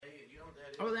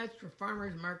Oh, that's for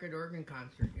Farmers Market Organ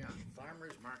Concert, yeah.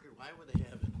 Farmers Market? Why would they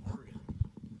have an organ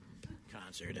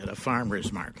concert at a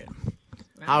farmer's market?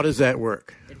 How does that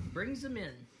work? It brings them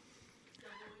in.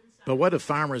 But what have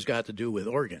farmers got to do with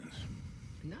organs?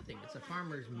 Nothing. It's a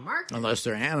farmer's market. Unless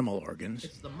they're animal organs.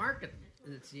 It's the market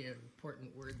that's the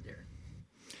important word there.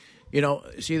 You know,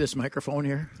 see this microphone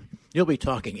here? You'll be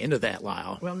talking into that,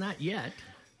 Lyle. Well, not yet.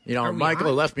 You know,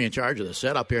 Michael left me in charge of the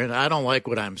setup here, and I don't like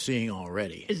what I'm seeing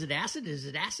already. Is it acid? Is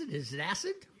it acid? Is it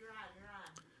acid? You're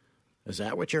on. Is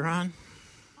that what you're on?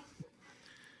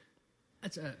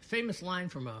 That's a famous line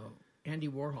from a Andy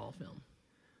Warhol film.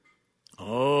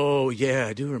 Oh, yeah,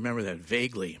 I do remember that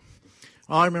vaguely.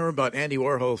 All I remember about Andy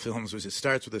Warhol films was it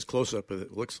starts with this close-up that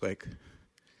it looks like,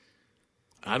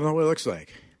 I don't know what it looks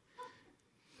like.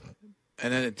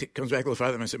 And then it comes back a little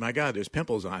farther, and I said, my God, there's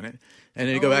pimples on it. And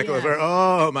then you go back a little farther,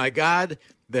 oh, my God,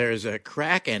 there's a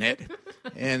crack in it,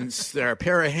 and there are a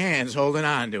pair of hands holding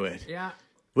on to it. Yeah.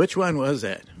 Which one was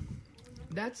that?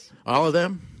 That's... All of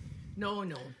them? No.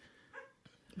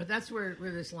 But that's where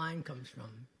this line comes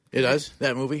from. It does?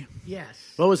 That movie?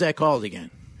 Yes. What was that called again?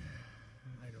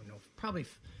 I don't know. Probably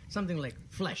something like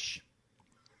Flesh.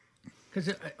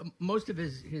 Because most of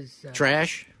his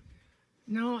Trash?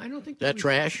 No, I don't think That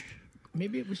trash?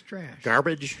 Maybe it was trash.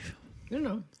 Garbage?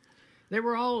 No. They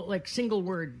were all like single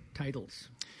word titles.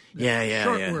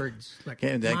 Yeah. Words. Like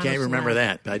I can't remember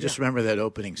that, but I just remember that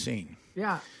opening scene.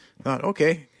 Yeah. Thought,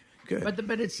 okay, good.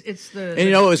 But it's the... And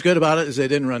you know what was good about it is they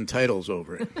didn't run titles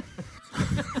over it.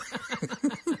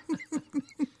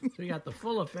 So you got the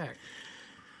full effect.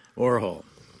 Warhol.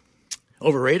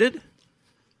 Overrated?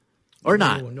 Or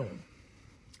not? No.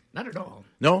 Not at all.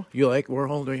 No? You like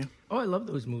Warhol, do you? Oh, I love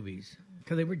those movies.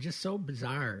 Because they were just so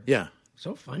bizarre. Yeah.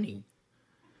 So funny.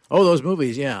 Oh, those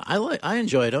movies, yeah. I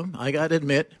enjoyed them. I got to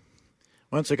admit,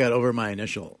 once I got over my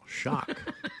initial shock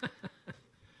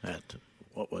at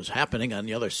what was happening on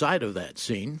the other side of that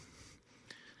scene,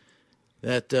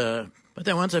 but then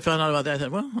once I found out about that, I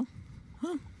thought, well,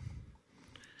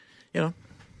 you know.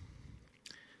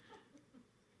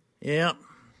 Yeah.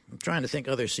 I'm trying to think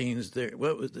other scenes there.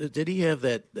 Did he have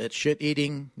that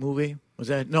shit-eating movie? Was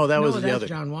that? No, that was the other.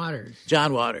 John Waters.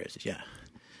 John Waters, yeah.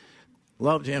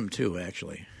 Loved him, too,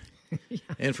 actually. Yeah.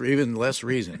 And for even less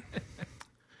reason.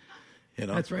 You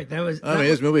know? That's right.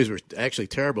 His movies were actually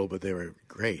terrible, but they were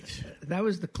great. That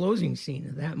was the closing scene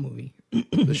of that movie.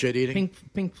 The shit-eating?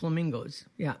 Pink Flamingos,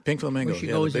 yeah. Pink Flamingos, where she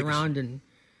goes around and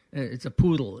it's a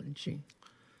poodle, and she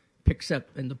picks up,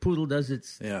 and the poodle does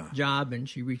its job, and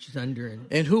she reaches under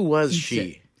and who was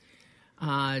she?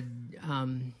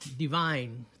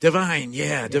 Divine. Divine,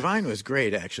 yeah. Divine was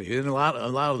great, actually, in a lot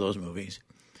of those movies.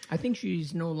 I think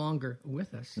she's no longer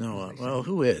with us. No, well,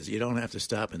 who is? You don't have to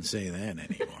stop and say that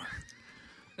anymore.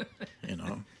 You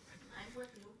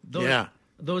know.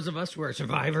 Those of us who are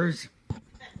survivors.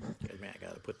 Okay, man, I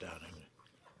got to put down.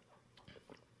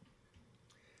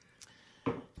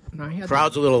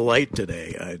 Crowd's a little light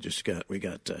today. We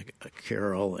got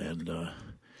Carol and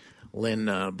Lynn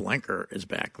Blanker is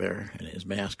back there, and his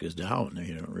mask is down.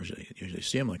 You don't usually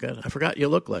see him like that. I forgot you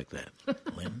look like that,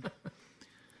 Lynn.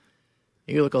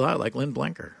 You look a lot like Lynn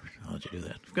Blanker. How did you do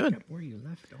that? Good. Where you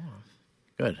left off.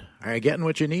 Good. Are you getting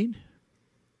what you need?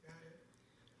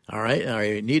 All right. Are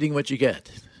you needing what you get?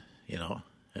 You know,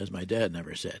 as my dad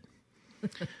never said.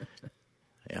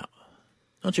 Yeah.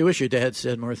 Don't you wish your dad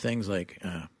said more things like,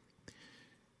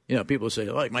 you know, people say,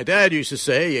 like my dad used to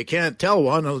say, you can't tell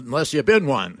one unless you've been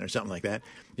one, or something like that.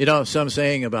 You know, some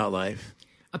saying about life.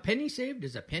 A penny saved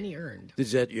is a penny earned.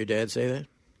 Did your dad say that?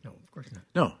 No, of course not.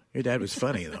 No, your dad was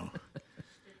funny, though.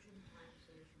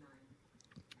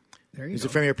 There you go.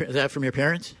 Is that from your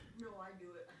parents? No, I do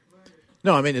it. I learned it.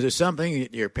 No, I mean, is there something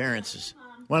your parents,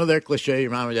 one of their cliche,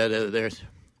 your mom and dad, theirs.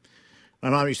 My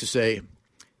mom used to say,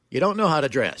 you don't know how to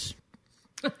dress.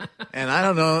 And I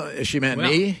don't know if she meant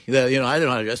me. I didn't know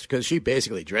how to dress because she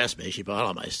basically dressed me. She bought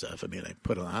all my stuff. I mean, I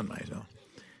put it on myself.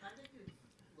 I think you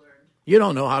learned. You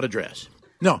don't know how to dress.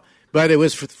 No, but it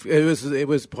was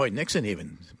the point.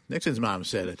 Nixon's mom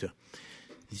said it too.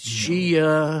 She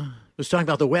was talking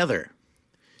about the weather.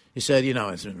 He said, you know,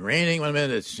 it's been raining one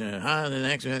minute, it's hot the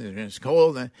next minute, it's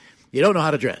cold. You don't know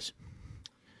how to dress.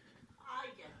 I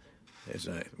get it. Is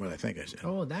what I think I said.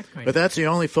 Oh, that kind But that's the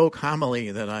only folk homily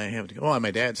that I have to go. Well,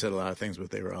 my dad said a lot of things,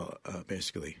 but they were all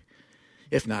basically,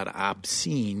 if not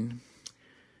obscene,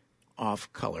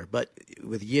 off color, but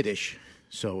with Yiddish,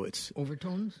 so it's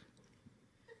overtones.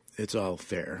 It's all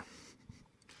fair.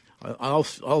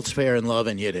 All's fair in love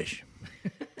and Yiddish.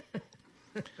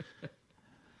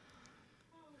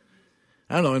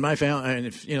 I don't know. In my family,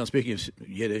 and speaking of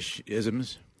Yiddish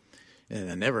isms,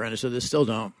 and I never understood this, still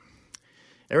don't.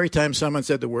 every time someone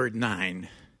said the word 9,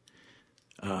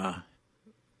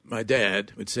 my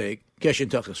dad would say, Keshin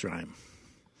Tuchus rhyme.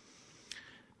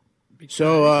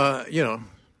 So,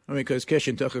 because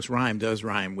Keshin Tuchus rhyme does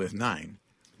rhyme with 9.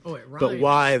 Oh, it rhymes. But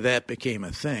why that became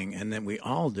a thing, and then we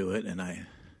all do it, and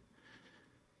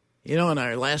in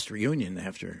our last reunion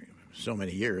after so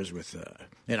many years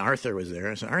and Arthur was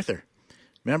there, I said, Arthur,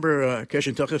 remember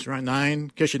Keshin Tuchus rhyme,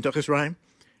 9 Keshin Tuchus rhyme?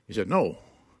 He said, no.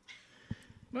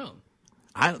 Well,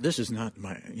 this is not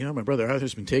my brother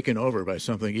Arthur's been taken over by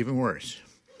something even worse.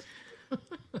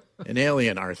 An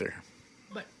alien Arthur.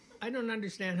 But I don't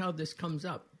understand how this comes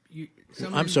up.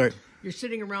 I'm sorry. You're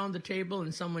sitting around the table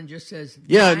and someone just says,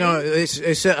 yeah, 9? no, they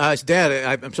said,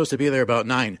 Dad, I'm supposed to be there about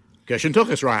 9. Keshin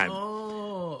Tuchus rhyme.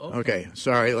 Oh, okay.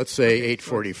 Sorry, let's say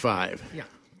 8:45. Yeah.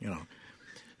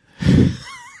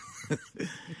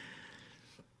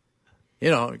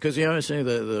 Because you always say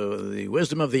the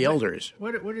wisdom of the elders.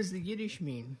 What does the Yiddish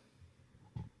mean?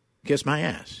 Kiss my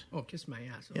ass. Oh, kiss my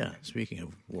ass. Okay. Yeah, speaking of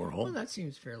Warhol. Well, that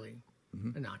seems fairly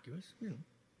innocuous.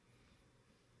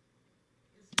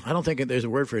 I don't think there's a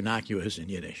word for innocuous in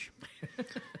Yiddish.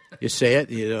 You say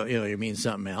it, you mean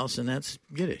something else, and that's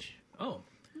Yiddish. Oh,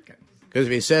 okay. Because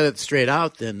if you said it straight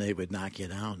out, then they would knock you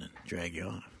down and drag you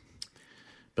off.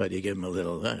 But you give them a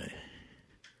little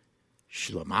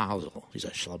schlemazel. He's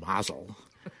a schlemazel.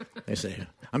 They say,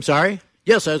 I'm sorry?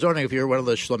 Yes, I was wondering if you were one of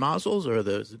the schlemazels or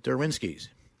the Derwinskis.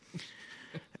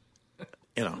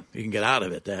 You can get out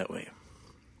of it that way.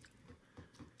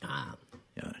 Ah.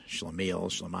 Yeah, schlemiel,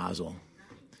 schlemazel.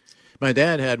 My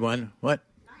dad had one. What?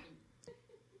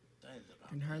 I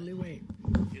can hardly wait.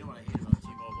 You know what I hate about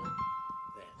T-Mobile?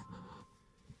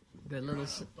 The little...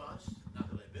 bus. Not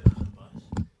that I've been on a bus.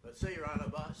 But say you're on a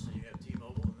bus and you have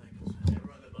T-Mobile, and then goes,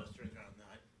 everyone on the bus turns around,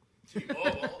 not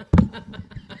T-Mobile.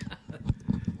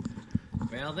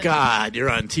 Well, God,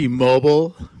 you're on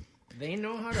T-Mobile. They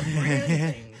know how to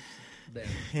brand things. Then.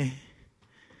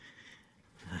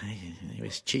 It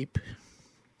was cheap.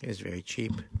 It was very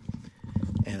cheap.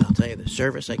 And I'll tell you, the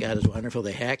service I got is wonderful.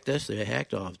 They hacked us. They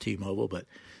hacked all of T-Mobile, but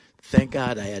thank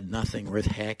God I had nothing worth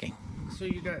hacking. So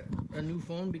you got a new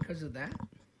phone because of that?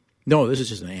 No, this is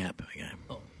just an app I got.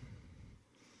 Oh.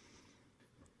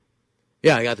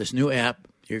 Yeah, I got this new app.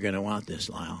 You're going to want this,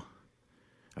 Lyle.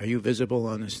 Are you visible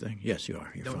on this thing? Yes, you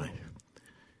are. You're Don't fine.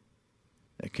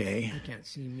 know. Okay. You can't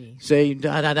see me. Say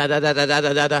da da da da da da da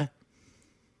da da da.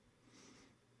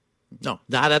 No,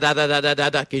 da da da da da da da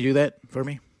da. Can you do that for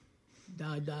me?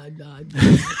 Da da da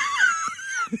da.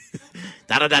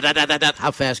 Da da da da da da da. How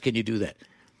fast can you do that?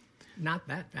 Not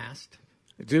that fast.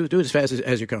 Do it as fast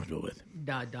as you're comfortable with.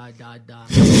 Da da da da.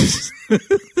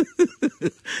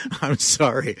 I'm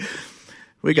sorry.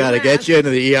 We got to get you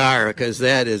into the ER because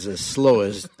that is the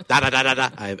slowest da da da da da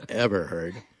I've ever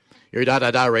heard. Your da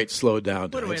da da rate slowed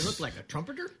down. What do I look like, a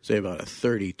trumpeter? Say about a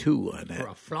 32 on that. Or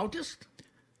a flautist?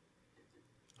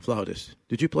 Flautist.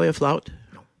 Did you play a flout?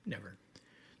 No, never.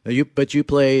 No, but you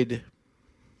played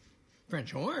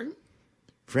French horn.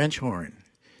 French horn.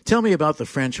 Tell me about the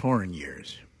French horn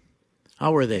years.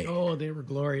 How were they? Oh, they were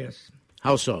glorious.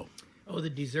 How so? Oh, the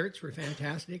desserts were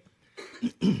fantastic.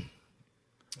 The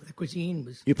cuisine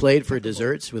was... You played for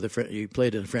desserts with you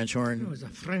played in a French horn? It was a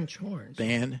French horn.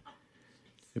 Band?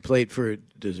 You played for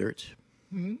desserts?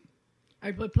 Mm-hmm.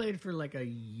 I played for like a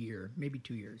year, maybe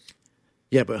 2 years.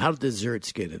 Yeah, but how did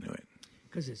desserts get into it?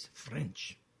 Because it's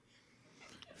French.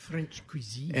 French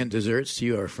cuisine. And desserts to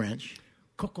you are French?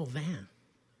 Coq au vin.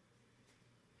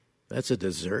 That's a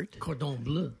dessert? Cordon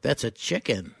bleu. That's a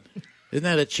chicken. Isn't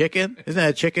that a chicken? Isn't that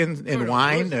a chicken in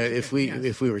wine? If we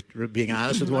were being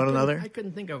honest with one another? I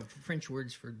couldn't think of French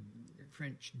words for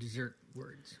French dessert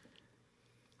words.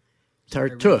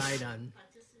 Tartuffe. I relied on...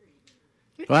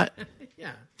 What?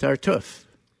 Yeah. Tartuffe.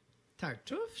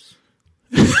 Tartuffes?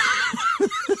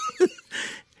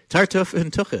 Tartuffe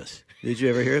and Tuchus. Did you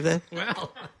ever hear of that?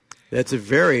 Well... That's a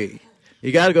very...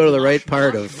 You got to go to the right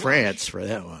part of France for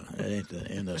that one. It ain't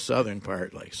in the southern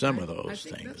part like some of those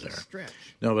things that's are. A stretch.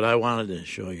 No, but I wanted to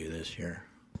show you this here.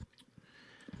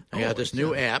 I got this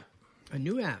new app. A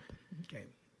new app. Okay.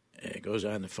 It goes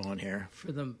on the phone here.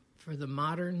 For the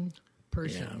modern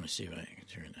person. Yeah, let me see if I can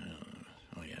turn that.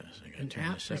 Oh, yes. I got to An turn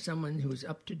app this for up. someone who's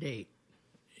up to date.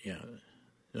 Yeah.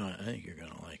 No, I think you're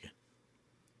going to like it.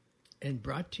 And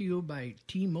brought to you by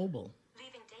T-Mobile.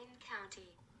 Leaving Dane County.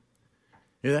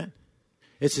 Hear that?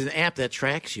 It's an app that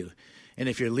tracks you. And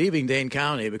if you're leaving Dane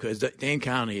County, because Dane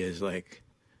County is like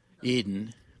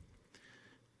Eden.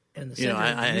 And the You know,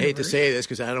 center of the I hate to universe. say this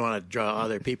because I don't want to draw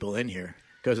other people in here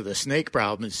because of the snake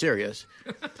problem is serious.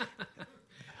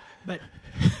 But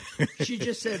She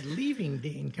just said leaving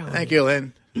Dane County. Thank you,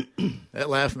 Lynn. That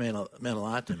laugh meant a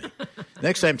lot to me.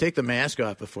 Next time, take the mask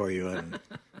off before you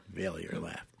unveil your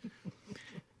laugh.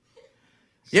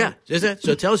 Yeah, is that?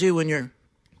 So it tells you when you're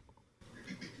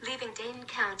leaving Dane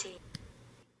County.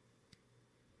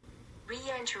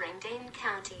 Re-entering Dane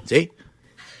County. See?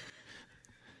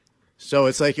 So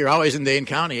it's like you're always in Dane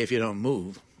County if you don't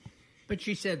move. But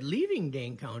she said leaving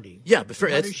Dane County. Yeah, but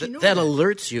How does she know that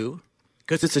alerts you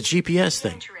because it's a GPS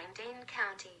thing. Re-entering Dane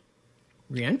County.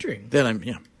 Re-entering? Then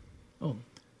Oh.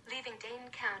 Leaving Dane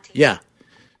County. Yeah.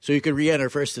 So you could re-enter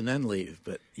first and then leave,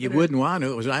 but you wouldn't want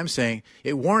to. Is what I'm saying.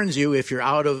 It warns you if you're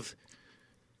out of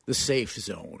the safe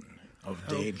zone of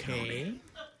Dane County.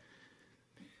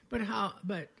 But how?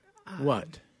 But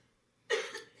what?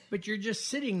 But you're just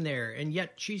sitting there, and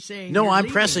yet she's saying no. you're I'm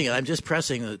leaving. pressing it. I'm just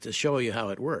pressing it to show you how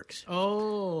it works.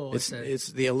 Oh, it's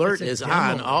the alert is demo.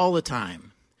 on all the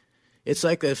time. It's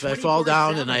like if I fall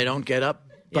down and I don't get up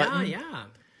button. Yeah.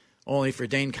 Only for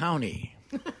Dane County.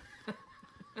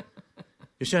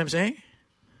 You see what I'm saying?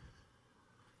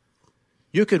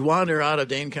 You could wander out of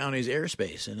Dane County's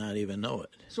airspace and not even know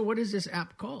it. So what is this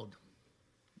app called?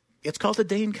 It's called the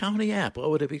Dane County app.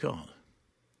 What would it be called?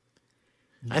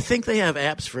 I think they have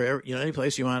apps for any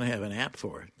place you want to have an app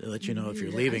for to let you know if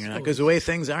you're leaving or not. Because the way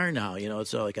things are now,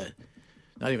 it's all like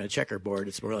not even a checkerboard.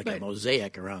 It's more like a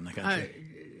mosaic around the country.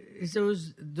 Is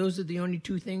those are the only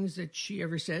two things that she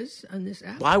ever says on this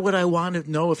app? Why would I want to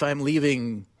know if I'm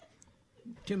leaving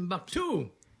Timbuktu?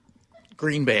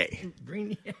 Green Bay.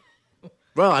 Yeah.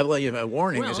 Well, I let you have a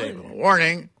warning. You say,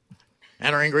 warning,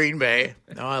 entering Green Bay.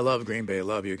 No, I love Green Bay.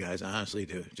 Love you guys. I honestly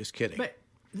do. Just kidding. But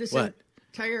this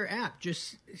entire app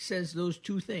just says those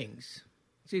two things.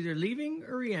 It's either leaving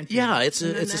or re-entering. Yeah, it's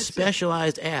a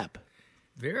specialized app.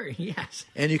 Very, yes.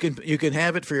 And you can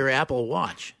have it for your Apple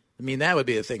Watch. I mean, that would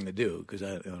be a thing to do because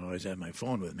I don't always have my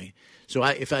phone with me. So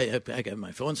if I got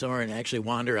my phone somewhere and actually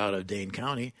wander out of Dane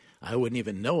County, I wouldn't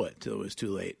even know it till it was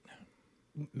too late.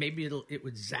 Maybe it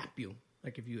would zap you,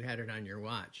 like if you had it on your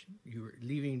watch. You were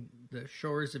leaving the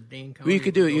shores of Dane County. Well, you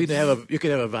could do it. You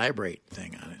could have a vibrate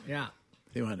thing on it. Yeah.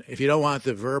 If you don't want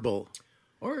the verbal,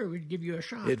 or it would give you a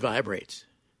shock. It vibrates.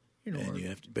 And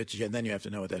then you have to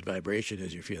know what that vibration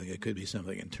is you're feeling. It could be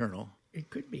something internal.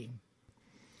 It could be.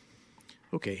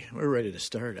 Okay, we're ready to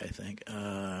start, I think.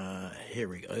 Here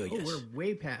we go. Oh, yes. We're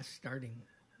way past starting.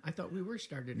 I thought we were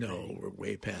started. No, already. we're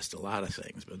way past a lot of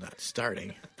things, but not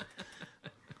starting.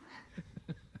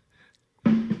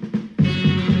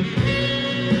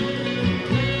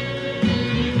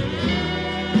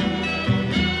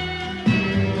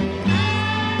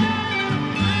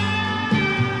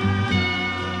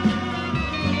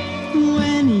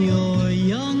 When you're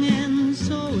young and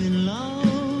so in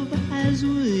love as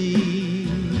we,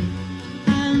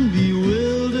 and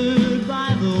bewildered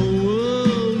by the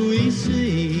world we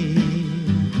see,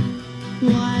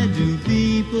 why do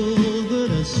people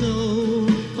hurt us so?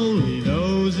 Only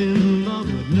those in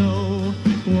love would know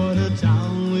what a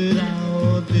town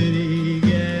without pity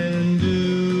can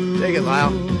do. Take it, Lyle.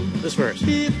 This verse.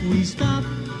 If we stop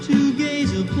to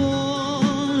gaze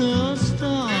upon a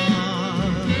star,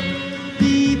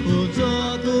 people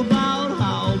talk about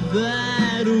how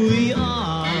bad we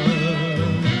are.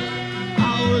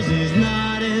 Ours is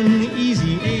not an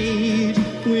easy age.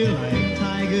 We're like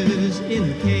tigers in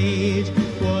a cage.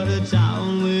 What a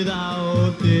town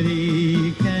without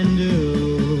pity can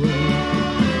do.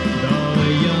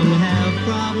 The young have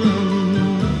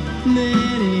problems,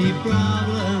 many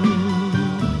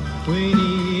problems. We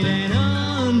need an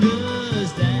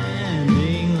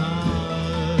understanding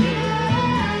heart.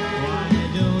 Why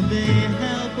don't they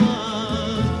help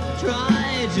us?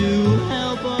 Try to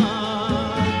help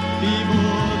us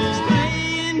before this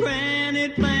praying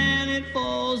granite planet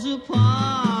falls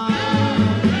apart.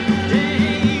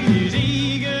 Take these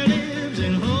eager lips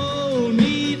and hold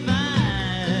me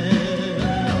fast.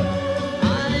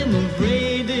 I'm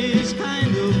afraid this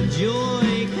kind of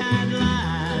joy can't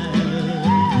last.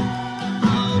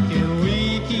 How can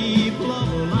we keep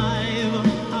love alive?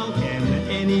 How can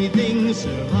anything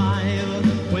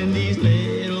survive when these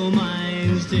little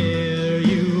minds tear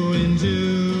you in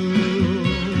two?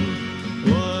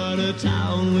 What a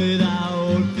town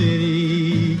without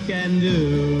pity can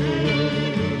do.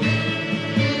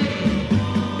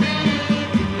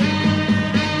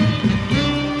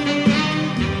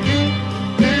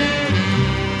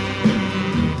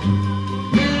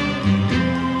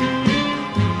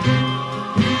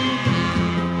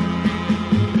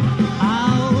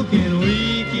 How can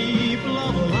we keep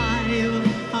love alive?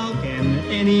 How can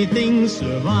anything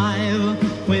survive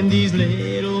when these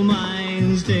little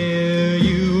minds tear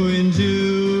you in two?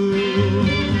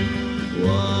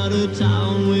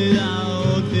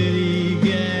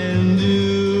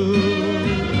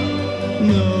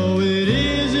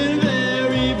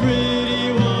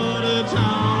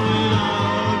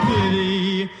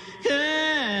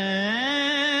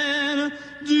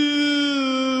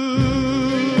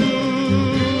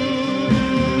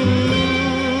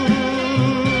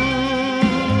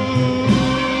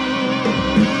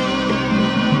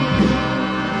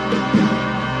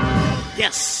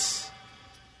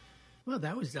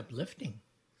 was uplifting.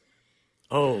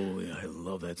 Oh, I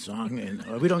love that song,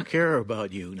 and we don't care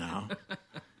about you now,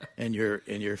 and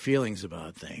your feelings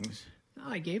about things.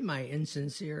 I gave my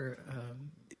insincere.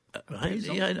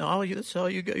 That's all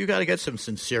you got. You got to get some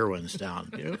sincere ones down.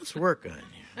 Let's work on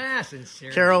you.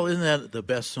 Sincere. Carol, isn't that the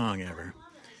best song ever?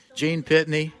 Gene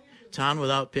Pitney, Town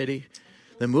Without Pity.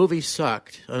 The movie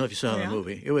sucked. I don't know if you saw the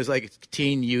movie. It was like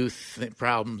teen youth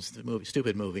problems. The movie,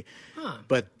 stupid movie. Huh.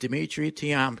 But Dmitri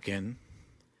Tiomkin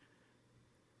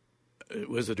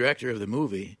was the director of the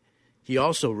movie. He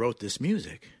also wrote this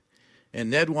music. And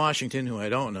Ned Washington, who I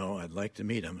don't know, I'd like to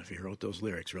meet him if he wrote the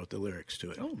lyrics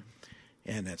to it. Oh.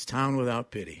 And that's Town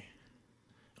Without Pity.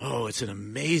 Oh, it's an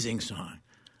amazing song,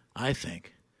 I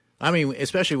think. I mean,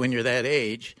 especially when you're that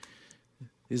age,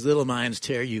 these little minds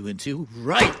tear you in two.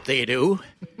 Right, they do.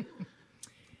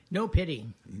 No pity.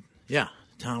 Yeah,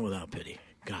 Town Without Pity.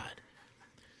 God.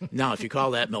 Now, if you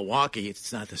call that Milwaukee,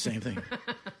 it's not the same thing.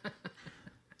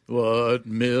 What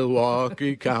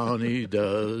Milwaukee County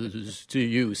does to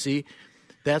you. See,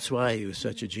 that's why he was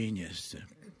such a genius.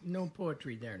 No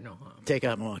poetry there, no harm. Take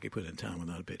out Milwaukee, put in Town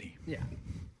Without Pity. Yeah.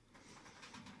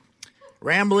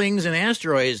 Ramblings and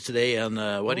Asteroids today on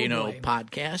the What Do You Know boy.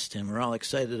 podcast, and we're all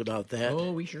excited about that.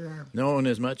 Oh, we sure are. Known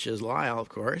as much as Lyle, of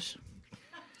course.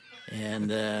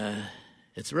 And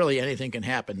it's really anything can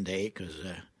happen day because,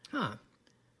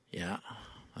 yeah.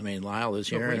 I mean, Lyle is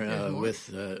So here wait,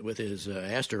 there's with his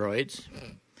asteroids,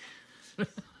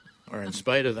 or in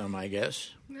spite of them, I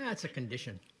guess. That's a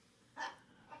condition.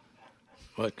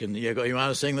 What can you go? You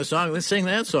want to sing the song? Let's sing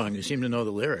that song. You seem to know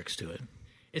the lyrics to it.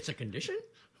 It's a condition?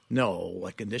 No,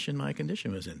 what condition my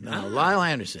condition was in. Now, Lyle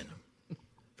Anderson.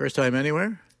 First time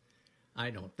anywhere? I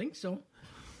don't think so.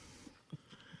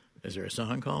 Is there a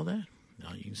song called that? No,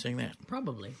 you can sing that.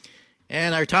 Probably.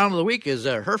 And our town of the week is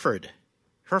Hereford.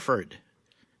 Hereford,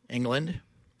 England.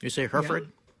 You say Hereford?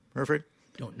 Yeah. Hereford?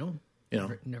 Don't know. You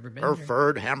know, Never been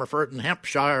Hereford, Hammerford, and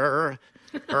Hampshire.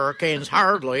 Hurricanes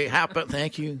hardly happen.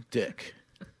 Thank you, Dick.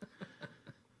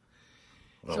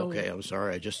 Okay, I'm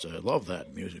sorry. I just love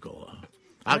that musical.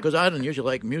 Because I don't usually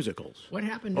like musicals. What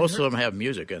happened? Most of them have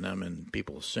music in them and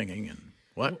people singing and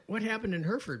what? What happened in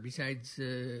Hereford besides?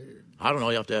 I don't know.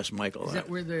 You have to ask Michael. Is that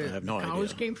where the I have no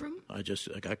cows idea. came from?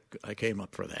 I came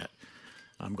up for that.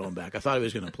 I'm going back. I thought he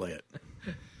was going to play it.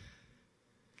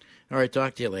 All right,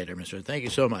 talk to you later, Mister. Thank you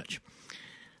so much.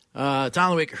 Town of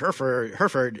the week,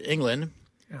 Hereford, England.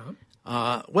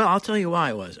 Yeah. Well, I'll tell you why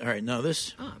it was. All right, no,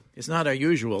 this it's not our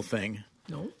usual thing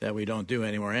that we don't do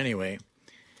anymore anyway.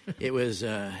 It was,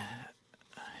 I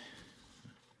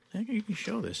think you can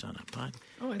show this on a pod.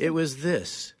 It was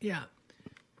this. Yeah.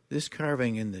 This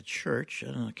carving in the church.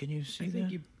 I don't know, can you see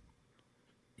that?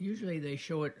 Usually they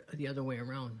show it the other way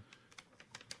around.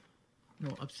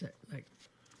 No, upset, like,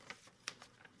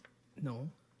 no.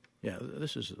 Yeah,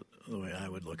 this is the way I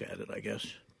would look at it, I guess.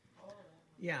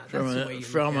 Yeah, that's the way you look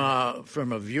at it.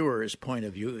 From a viewer's point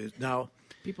of view. Now,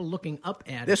 people looking up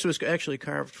at this was actually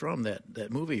carved from that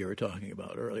movie you were talking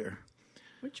about earlier.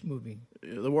 Which movie?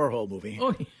 The Warhol movie.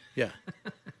 Oh, yeah.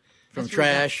 From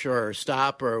Trash or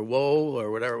Stop or Whoa or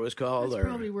whatever it was called. That's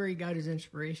probably where he got his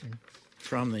inspiration.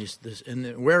 From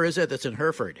and where is it? That's in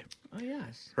Hereford. Oh,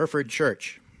 yes. Hereford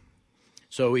Church.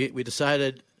 So we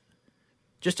decided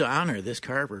just to honor this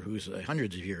carver who's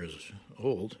hundreds of years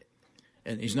old,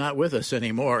 and he's not with us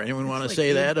anymore. Anyone want to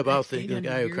say that about the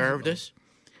guy who carved this?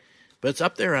 But it's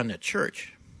up there on the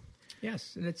church.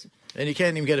 Yes, and you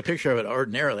can't even get a picture of it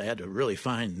ordinarily. I had to really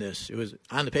find this. It was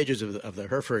on the pages of the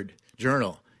Hereford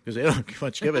Journal because they don't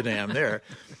much give a damn there,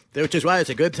 which is why it's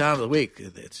a good town of the week.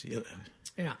 It's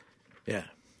yeah.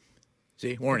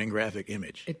 See, warning, graphic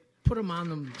image. It put them on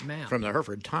the map from the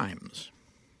Hereford Times.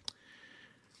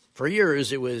 For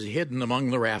years, it was hidden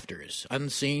among the rafters,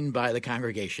 unseen by the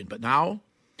congregation. But now,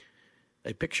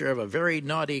 a picture of a very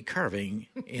naughty carving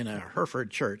in a Hereford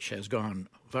church has gone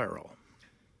viral.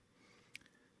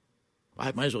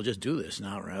 I might as well just do this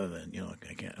now rather than,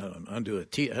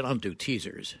 I don't do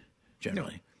teasers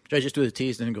generally. No. Should I just do the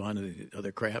tease and then go on to the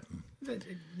other crap?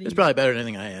 It's probably better than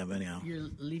anything I have anyhow. You're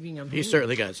leaving him. He's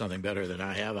certainly got something better than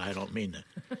I have. I don't mean to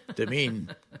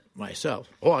demean myself.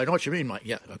 Oh, I know what you mean.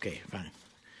 Yeah, okay, fine.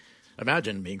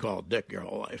 Imagine being called Dick your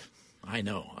whole life. I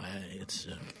know.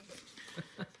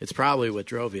 It's probably what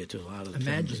drove you to a lot of the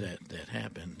things that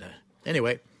happened.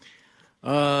 Anyway,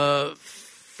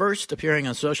 first appearing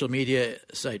on social media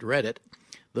site Reddit,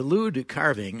 the lewd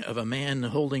carving of a man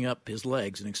holding up his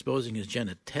legs and exposing his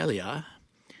genitalia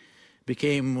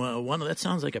became one of... That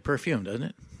sounds like a perfume, doesn't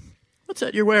it? What's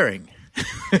that you're wearing?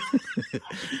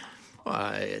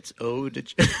 Why, it's Ode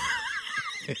to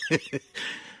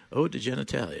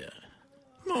Genitalia.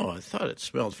 Oh, I thought it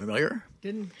smelled familiar.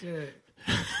 Didn't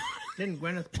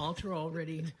Gwyneth Paltrow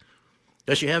already?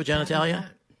 Does she have genitalia?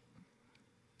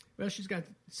 Well, she's got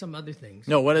some other things.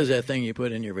 No, what is that thing you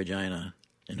put in your vagina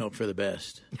and hope for the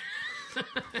best?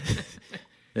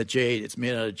 That jade, it's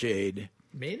made out of jade.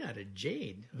 Made out of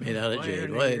jade? Made out of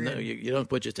jade. Well, no, you don't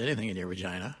put just anything in your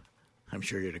vagina. I'm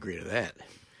sure you'd agree to that.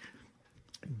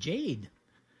 Jade?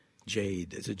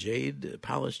 Jade. It's a jade,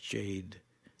 polished jade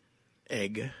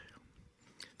egg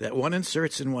that one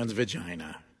inserts in one's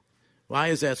vagina. Why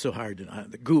is that so hard?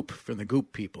 The goop from the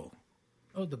goop people.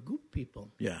 Oh, the goop people.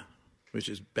 Yeah, which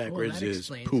is backwards is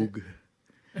explains poog.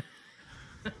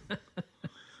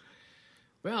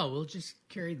 Well, we'll just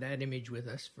carry that image with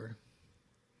us for.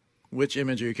 Which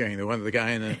image are you carrying? The one of the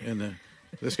guy in the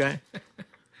this guy?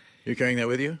 You're carrying that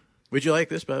with you? Would you like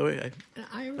this, by the way?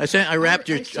 I wrapped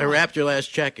your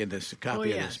last check in this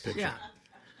copy of this picture. Yeah.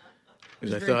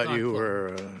 Because I thought you were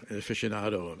an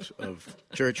aficionado of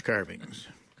church carvings.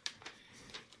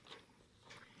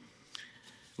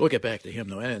 We'll get back to him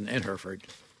though, and Hereford.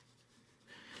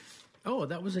 Oh,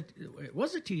 it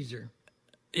was a teaser.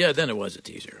 Yeah, then it was a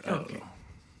teaser. Okay.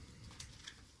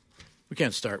 We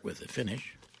can't start with the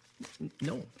finish.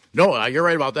 No. No, you're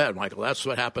right about that, Michael. That's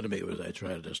what happened to me. Was I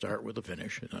tried to start with the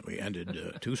finish, and then we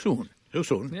ended too soon. Too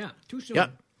soon. Yeah, too soon.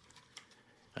 Yep.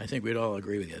 I think we'd all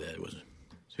agree with you that it was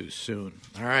too soon.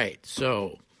 All right,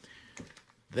 so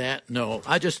let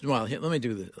me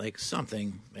do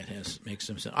something that makes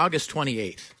some sense. August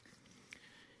 28th.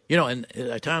 You know, and at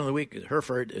the time of the week,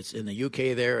 Hereford, it's in the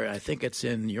UK there. I think it's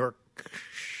in Yorkshire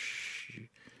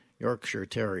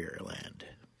Terrier land.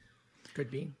 Could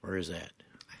be. Where is that?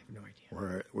 I have no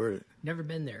idea. Where? Never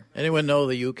been there. Anyone know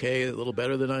the UK a little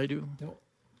better than I do? No.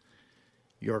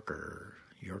 New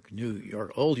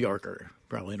York, Old Yorker,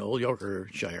 probably in Old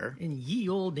Yorkshire. In ye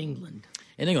old England.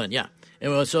 In England, yeah.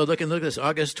 And so look at this,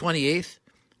 August 28th.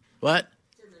 What?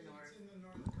 It's in the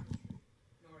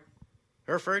north.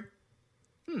 Hereford?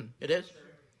 It is?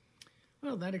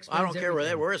 Well, that explains I don't care where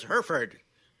that. Where's Hereford?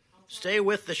 Stay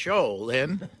with the show,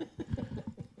 Lynn.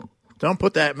 Don't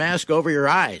put that mask over your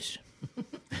eyes.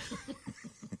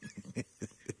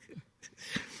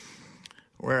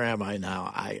 Where am I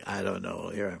now? I don't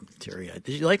know. Here I'm teary-eyed.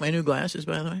 Did you like my new glasses,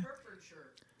 by the way? Herefordshire.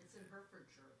 It's in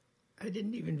Herefordshire. I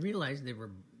didn't even realize they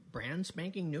were brand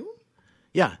spanking new.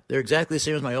 Yeah, they're exactly the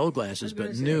same as my old glasses,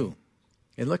 but new.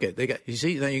 And look at they got. You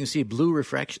see, now you can see blue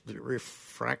refractions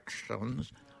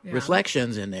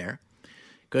in there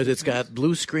because it's got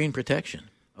blue screen protection.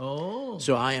 Oh,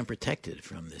 so I am protected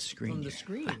from the screen. From the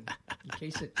screen, in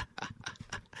case it.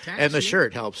 And the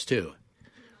shirt helps too.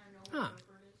 Huh.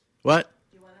 What?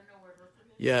 Do you want to know where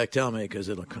Hereford is? Yeah, tell me because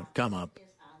it'll come up.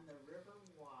 It's on the River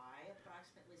Wye,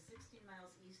 approximately 60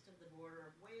 miles east of the border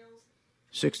of Wales.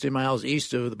 60 miles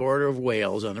east of the border of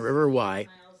Wales on the River Wye.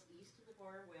 miles east of the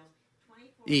border of Wales.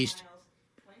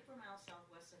 24 miles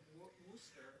southwest of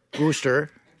Worcester. And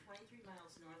 23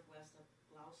 miles northwest of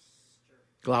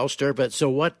Gloucester. But so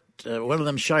what? One of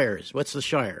them shires. What's the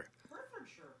shire?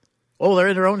 Herefordshire. Oh, they're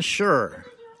in their own shire.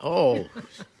 Oh.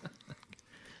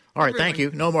 All right, thank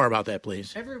you. No more about that,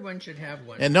 please. Everyone should have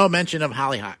one. And no mention of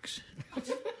hollyhocks.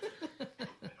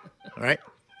 All right?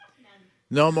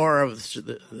 No more of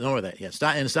that. Yeah,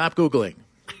 stop Googling.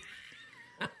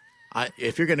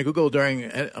 If you're going to Google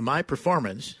during my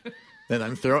performance, then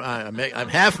I'm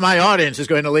half my audience is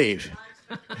going to leave.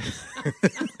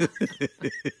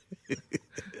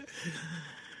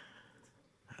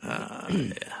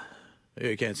 Yeah.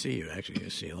 You can't see you. Actually, you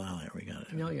see Lyle. We got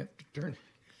it. No, you have to turn.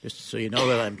 Just so you know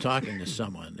that I'm talking to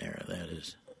someone there. That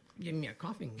is Give me a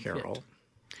coughing Carol. fit.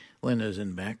 Linda's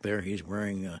in back there. He's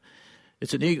wearing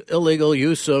it's an illegal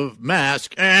use of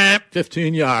mask.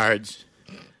 15 yards.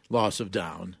 Loss of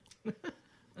down.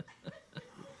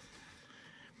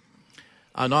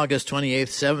 On August 28th,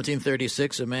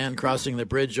 1736, a man crossing the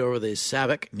bridge over the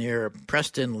Savak near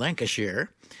Preston, Lancashire,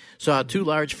 saw two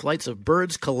large flights of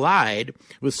birds collide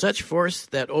with such force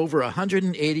that over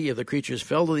 180 of the creatures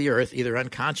fell to the earth, either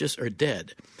unconscious or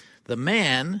dead. The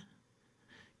man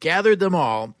gathered them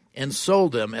all and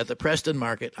sold them at the Preston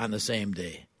market on the same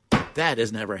day. That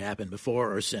has never happened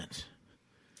before or since.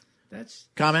 That's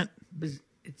Comment?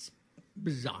 it's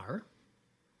bizarre.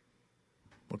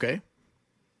 Okay.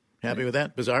 Happy with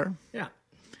that? Bizarre? Yeah.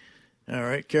 All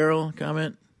right. Carol,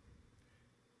 comment?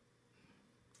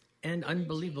 And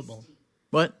unbelievable.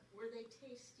 What? Were they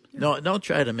tasty? No, don't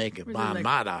try to make a Were they bon like-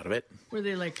 mot out of it. Were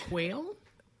they like quail?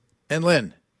 And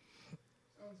Lynn?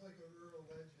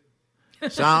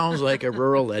 Sounds like a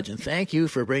rural legend. Thank you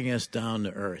for bringing us down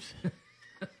to earth.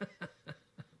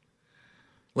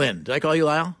 Lynn, did I call you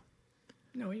Lyle?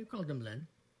 No, you called them Len.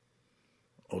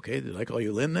 Okay, did I call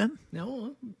you Lynn then?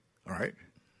 No. All right.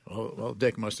 Well,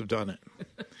 Dick must have done it.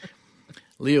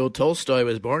 Leo Tolstoy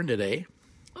was born today.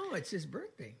 Oh, it's his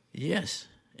birthday. Yes.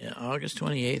 Yeah, August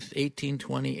 28th,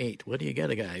 1828. What do you get,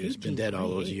 a guy who's been dead all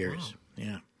those years? Wow.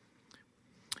 Yeah.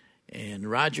 And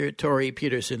Roger Torrey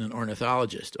Peterson, an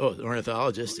ornithologist. Oh, an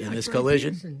ornithologist in this Torrey collision.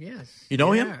 Peterson, yes. You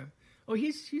know him? Oh,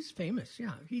 he's famous,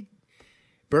 yeah.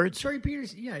 Birds? Torrey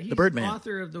Peterson, yeah. He's the Birdman.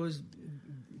 Author of those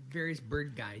various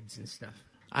bird guides and stuff.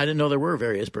 I didn't know there were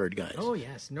various bird guides. Oh,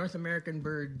 yes. North American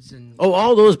birds and... Oh,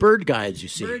 all those bird guides you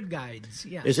see. Bird guides,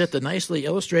 yes. Is it the nicely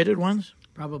illustrated ones?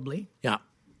 Probably. Yeah.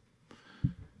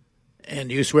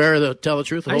 And you swear to tell the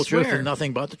truth, the whole truth, swear. and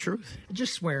nothing but the truth?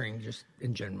 Just swearing, just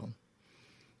in general.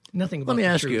 Nothing about Let me the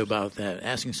ask truth. you about that,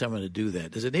 asking someone to do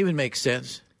that. Does it even make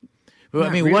sense? Well, I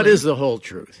Not mean, what really. is the whole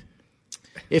truth?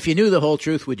 If you knew the whole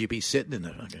truth, would you be sitting in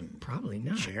the fucking Probably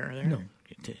not. chair there? No.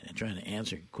 Trying to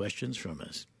answer questions from a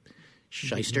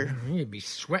shyster? You'd be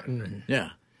sweating. And... Yeah.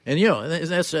 And, you know,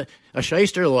 that's a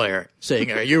shyster lawyer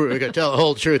saying, are you going to tell the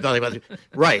whole truth, nothing about the truth?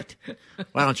 Right.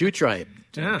 Why don't you try it?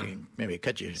 Yeah. Maybe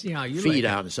cut your See how you feet like it.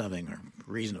 out of something or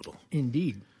reasonable.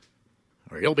 Indeed.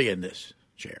 Or you'll be in this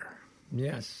chair.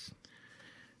 Yes.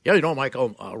 Yeah, you know,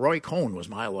 Michael, Roy Cohn was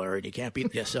my lawyer, and you can't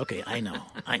beat this. Okay, I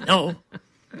know.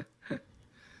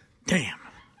 Damn.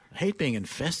 I hate being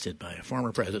infested by a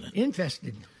former president.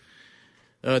 Infested.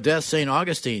 Death, St.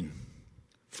 Augustine,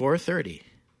 430.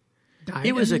 Died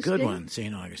He was on a this good day? one,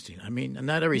 St. Augustine. I mean,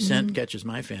 not every cent catches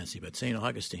my fancy, but St.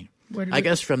 Augustine. What is I it?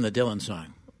 guess from the Dylan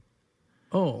song.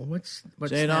 Oh, what's St.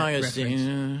 that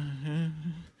Augustine,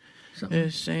 Something?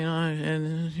 St.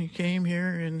 And he came here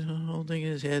and holding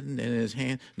his head in his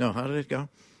hand. No, how did it go?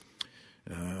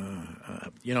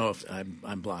 You know, if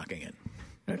I'm blocking it.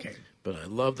 Okay. But I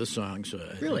love the song, so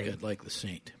I Really? think I'd like the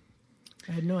saint.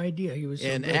 I had no idea he was so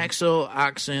And good. Axel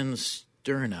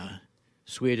Oxenstierna,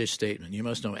 Swedish statesman. You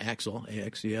must know Axel,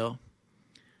 A-X-E-L.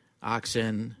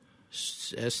 Oxen,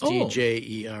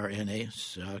 S-T-J-E-R-N-A.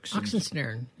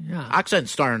 Oxenstern. Yeah.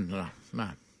 Oxenstierna.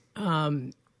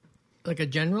 Like a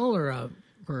general or a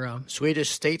Swedish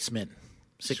statesman,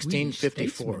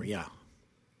 1654. statesman. Yeah.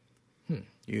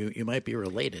 You might be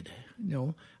related.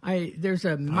 no. There's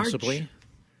a march Possibly.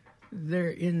 there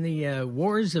in the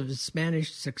Wars of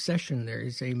Spanish Succession. There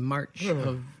is a march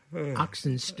of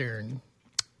Oxenstern,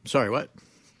 Sorry, what?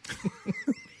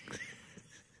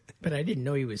 but I didn't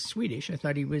know he was Swedish. I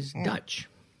thought he was Dutch.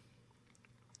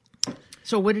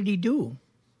 So what did he do?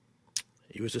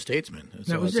 He was a statesman. That's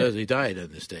That all it was says. it. He died on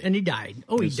this day. And he died.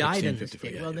 Oh, he In died in this 1654,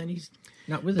 day. yeah, Well, yeah. then he's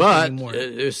not with us But anymore.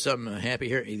 there's some happy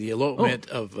here. The elopement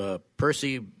of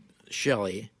Percy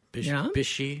Shelley. Yeah?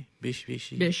 Bish. Bish.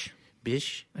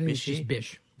 Bish. I think it's just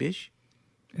Bish. Bish.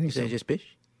 I think Is that so. just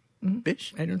Bish?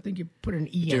 Bish. I don't think you put an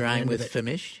E To on the rhyme end with of it.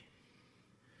 Famish.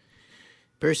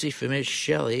 Percy Famish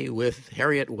Shelley with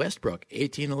Harriet Westbrook,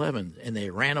 1811, and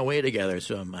they ran away together.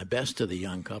 So my best to the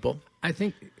young couple. I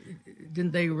think,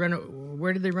 didn't they run?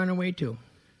 Where did they run away to?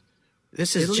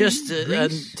 This is Italy? just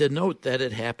Greece? to note that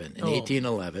it happened in Oh.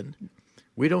 1811.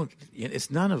 We don't.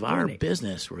 It's none of our Really?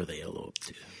 business where they eloped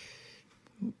to,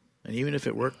 and even if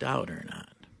it worked out or not,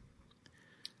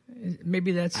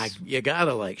 Maybe that's you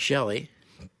gotta like Shelley.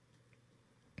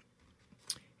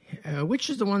 which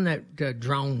is the one that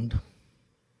drowned?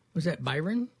 Was that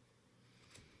Byron?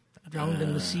 Drowned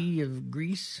in the sea of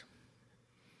Greece.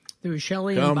 There was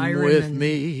Shelley and Come Byron. with and,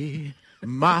 me,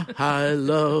 my high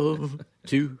love,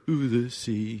 to the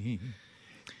sea.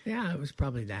 Yeah, it was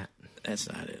probably that. That's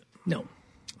not it. No,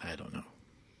 I don't know.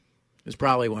 It's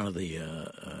probably one of the,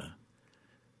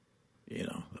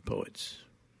 the poets,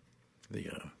 the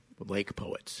lake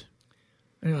poets.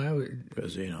 you know, I would,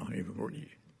 Because, you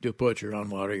do poetry on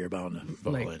water, you're bound to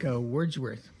fall like in.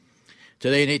 Wordsworth.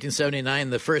 Today in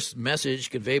 1879, the first message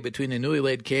conveyed between the newly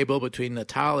laid cable between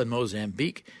Natal and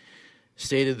Mozambique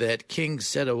stated that King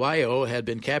Cetewayo had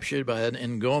been captured by an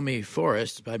Ngomi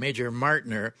forest by Major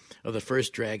Martiner of the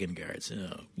 1st Dragon Guards.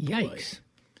 Oh, boy. Yikes.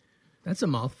 That's a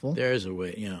mouthful. There's a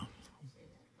way,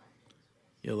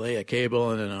 You lay a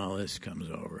cable and then all this comes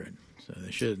over it. So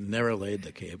they should have never laid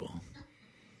the cable.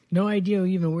 No idea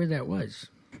even where that was.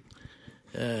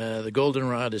 The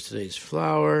goldenrod is today's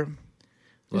flower.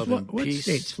 Love and What peace.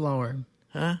 state's flower?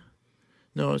 Huh?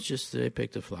 No, it's just they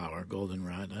picked a flower,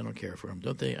 goldenrod. I don't care for them.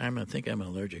 Don't they? I think I'm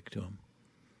allergic to them.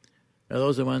 Are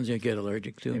those the ones you get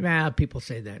allergic to? People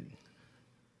say that.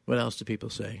 What else do people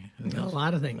say? A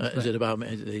lot of things. Is it about me?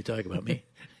 Did they talk about me?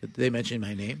 Did they mention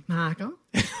my name Marco?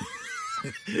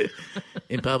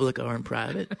 in public or in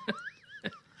private?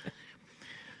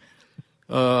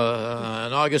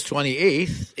 On August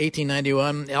 28th,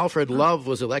 1891, Alfred Love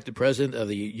was elected president of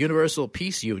the Universal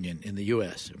Peace Union in the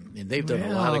U.S., and they've done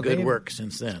a lot of good work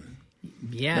since then.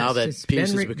 Yes. Now that it's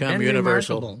peace been has become been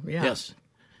universal. remarkable. Yeah. Yes.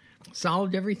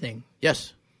 Solved everything.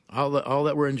 Yes. All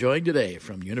that we're enjoying today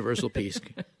from Universal Peace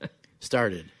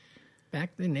started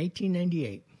Back in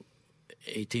 1898.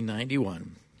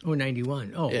 1891. Oh,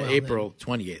 91. Oh, Yeah, well, April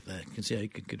 28th. I can see how you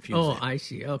could confuse Oh, that. I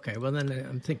see. Okay. Well, then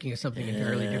I'm thinking of something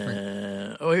entirely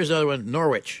different. Here's another one.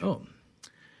 Norwich. Oh.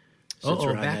 Since we're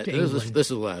on back that. to This England. is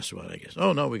the last one, I guess.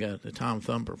 Oh, no, we got the Tom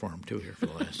Thumb performed, too, here for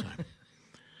the last time.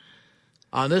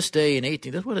 On this day in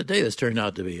what a day this turned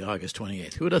out to be, August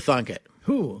 28th. Who would have thunk it?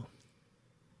 Who?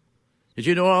 Did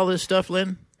you know all this stuff,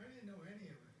 Lynn? I didn't know any of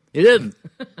it. You didn't?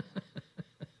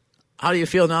 How do you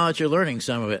feel now that you're learning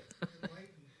some of it?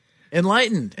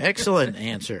 Enlightened. Excellent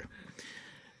answer.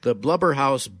 The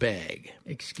Blubberhouse Bag.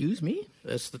 Excuse me?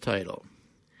 That's the title.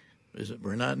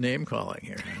 We're not name calling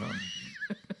here.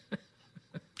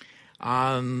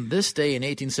 On this day in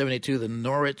 1872, the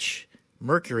Norwich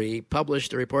Mercury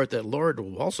published a report that Lord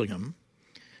Walsingham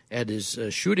at his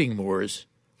shooting moors.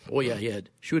 Oh, yeah, he had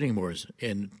shooting moors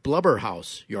in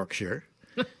Blubberhouse, Yorkshire.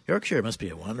 Yorkshire must be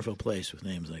a wonderful place with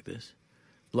names like this.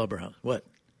 Blubberhouse. What?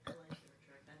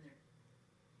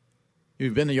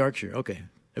 You've been to Yorkshire. Okay.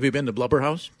 Have you been to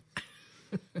Blubberhouse?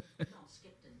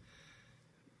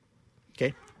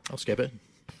 Okay, I'll skip it.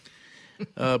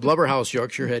 Blubberhouse,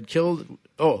 Yorkshire, had killed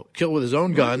with his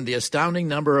own gun the astounding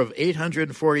number of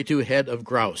 842 head of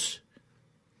grouse.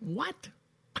 What?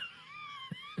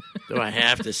 Do I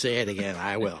have to say it again?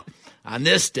 I will. On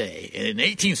this day, in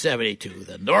 1872,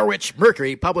 the Norwich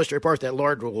Mercury published a report that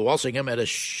Lord Walsingham at a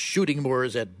shooting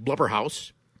moors at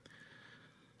Blubberhouse,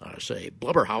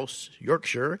 Blubberhouse,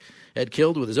 Yorkshire, had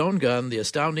killed with his own gun the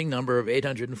astounding number of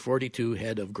 842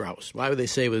 head of grouse. Why would they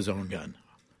say with his own gun?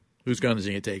 Whose gun is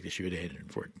he going to take to shoot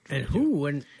 842? And who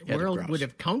in the Head of world grouse. would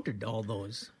have counted all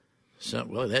those?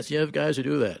 Well, you have guys who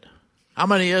do that. How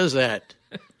many is that?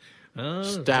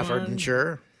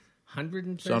 Staffordshire.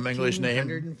 113, Some English name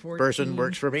 114, person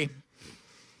works for me.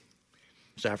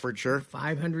 Staffordshire.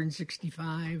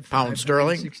 565. Pound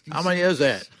sterling. 566. How many is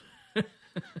that?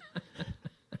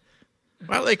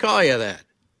 Why do they call you that?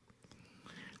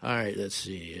 All right, let's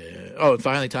see. And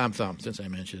finally, Tom Thumb, since I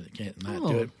mentioned it. Can't not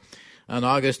do it. On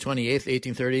August 28th,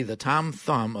 1830, the Tom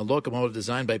Thumb, a locomotive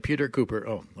designed by Peter Cooper.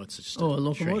 Oh, what's it? Oh, a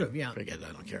locomotive, yeah. Forget it.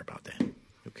 I don't care about that.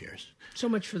 Who cares? So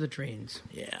much for the trains.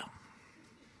 Yeah.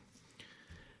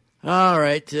 All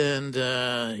right, and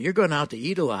you're going out to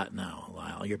eat a lot now,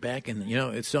 Lyle. You're back in,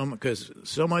 it's because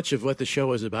so much of what the show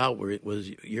was about was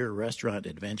your restaurant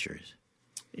adventures.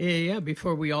 Yeah,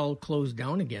 before we all closed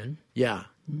down again. Yeah.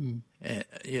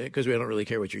 Because we don't really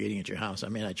care what you're eating at your house. I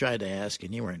mean, I tried to ask,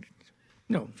 and you weren't.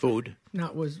 No. Food.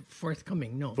 Not was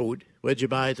forthcoming, no. Food. What'd you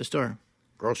buy at the store?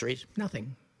 Groceries?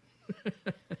 Nothing.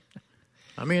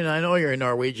 I mean, I know you're a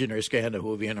Norwegian or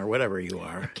Scandinavian or whatever you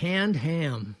are. Canned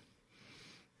ham.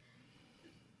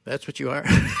 That's what you are?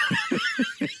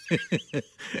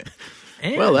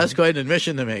 And Well, that's quite an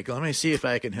admission to make. Let me see if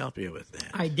I can help you with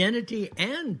that. identity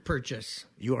and purchase.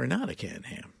 You are not a canned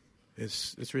ham.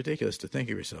 It's ridiculous to think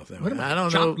of yourself that What way. about I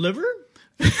don't chopped know. liver?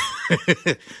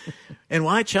 And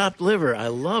why chopped liver? I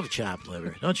love chopped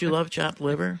liver. Don't you love chopped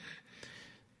liver?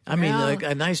 I mean, Well- like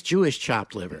a nice Jewish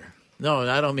chopped liver. No,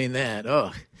 I don't mean that.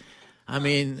 Oh, I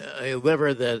mean a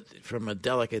liver that from a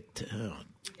delicate.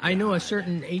 I know a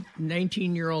certain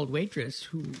 19-year-old waitress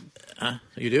who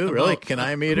You do really? Can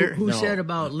I meet her? Who No. said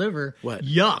about liver? What?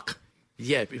 Yuck.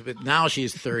 Yeah, but now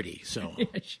she's 30, so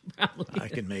She probably I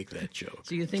can make that joke.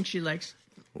 So you think she likes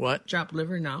What? chopped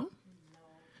liver now?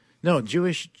 No, the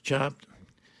Jewish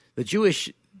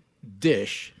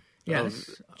dish Yes.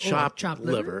 of Oh, chopped, chopped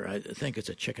liver. liver? I think it's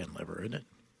a chicken liver, isn't it?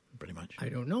 Pretty much. I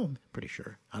don't know. Pretty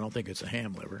sure. I don't think it's a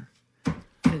ham liver.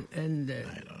 And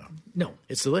I don't know. no.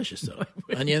 It's delicious, though.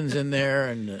 Onions in there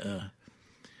and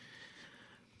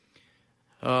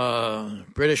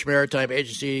British Maritime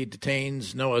Agency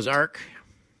detains Noah's Ark.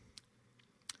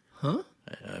 Huh?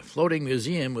 A floating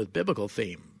museum with biblical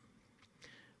theme.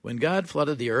 When God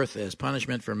flooded the earth as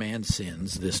punishment for man's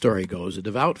sins, the story goes, a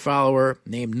devout follower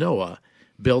named Noah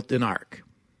built an ark.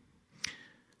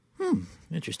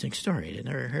 Interesting story. I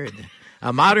never heard that.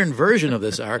 A modern version of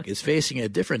this ark is facing a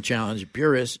different challenge,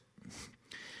 British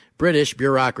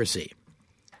bureaucracy.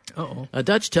 Uh-oh. A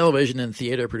Dutch television and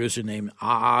theater producer named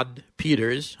Odd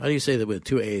Peters. How do you say that with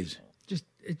two A's?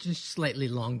 It's just slightly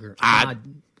longer. Odd.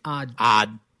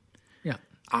 Odd. Yeah.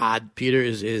 Odd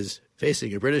Peters is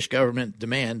facing a British government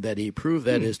demand that he prove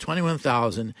that his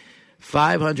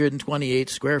 21,528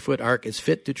 square foot ark is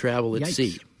fit to travel at Yikes.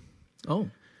 sea. Oh.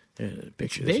 Picture.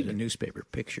 It's This is big. a newspaper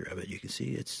picture of it. You can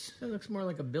see it's. That looks more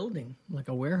like a building, like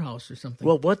a warehouse or something.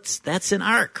 Well, that's an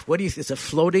ark? What do you? It's a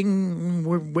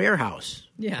floating warehouse,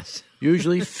 yes,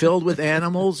 usually filled with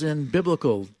animals and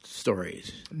biblical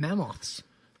stories. mammoths.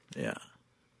 Yeah.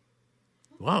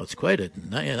 Wow, it's quite a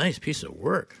nice piece of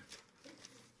work.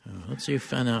 Let's see if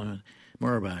we find out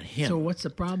more about him. So what's the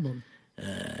problem?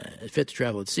 Fit to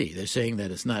travel at sea. They're saying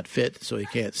that it's not fit, so he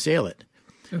can't sail it.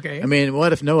 Okay, I mean,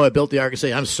 what if Noah built the ark and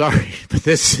say, "I'm sorry, but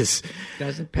this is not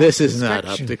up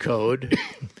inspection. to code."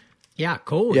 Yeah,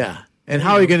 code. Yeah, and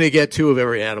how are you going to get 2 of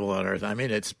every animal on Earth? I mean,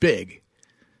 it's big.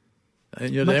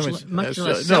 And, you know, Much less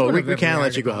no, seven we of every can't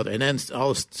let you go article. out there. And then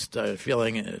all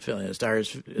the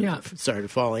stars started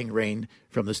falling, rain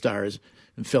from the stars,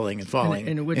 and filling and falling.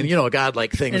 And it wouldn't- you know,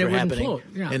 godlike things and it were wouldn't happening. float,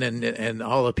 yeah. And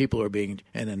all the people were being.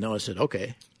 And then Noah said,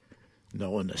 "Okay, no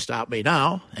one to stop me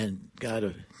now." And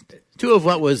God, 2 of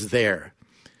what was there.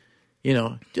 You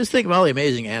know, just think of all the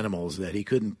amazing animals that he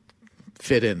couldn't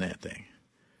fit in that thing.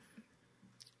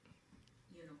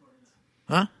 Unicorns.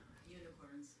 Huh?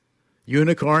 Unicorns.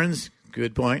 Unicorns,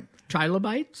 good point.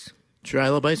 Trilobites,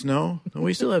 Trilobites, no.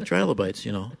 We still have trilobites,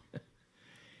 you know.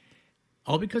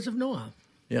 all because of Noah.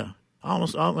 Yeah. When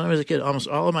I was a kid, almost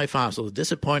all of my fossils,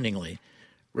 disappointingly,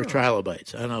 were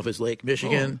trilobites. I don't know if it's Lake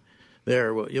Michigan.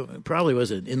 There probably was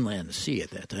an inland sea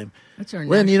at that time. That's our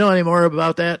Lynn, you know any more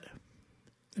about that?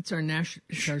 It's our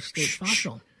state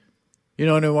fossil. You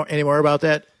know any more about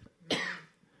that?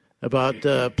 About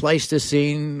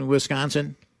Pleistocene,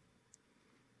 Wisconsin?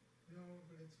 No,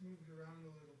 but it's moved around a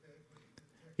little bit.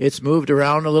 It's moved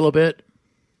around a little bit.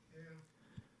 Yeah.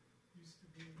 Used to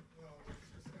be, Wisconsin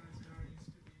now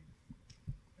used to be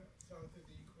south of the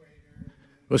equator. And then,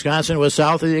 Wisconsin was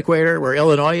south of the equator, where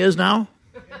Illinois is now?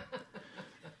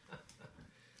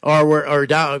 or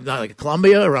down like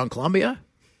Columbia, around Columbia?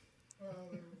 well,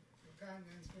 the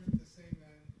continents weren't the same then.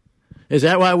 Is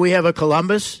that why we have a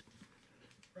Columbus?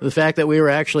 The fact that we were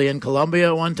actually in Columbia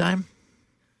at one time?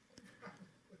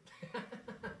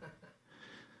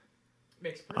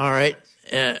 All right.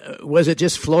 Was it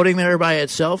just floating there by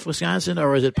itself, Wisconsin, or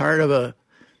was it part of a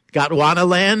Gondwana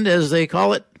land, as they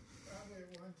call it? Probably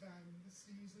at one time the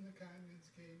seas and the continents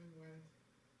came and went.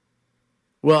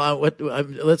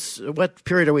 Well, what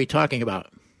period are we talking about?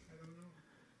 I don't know.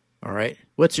 All right.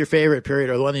 What's your favorite period,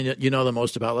 or the one you know the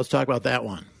most about? Let's talk about that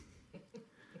one.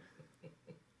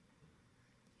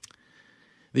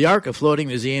 The Ark, a floating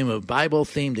museum of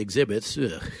Bible-themed exhibits.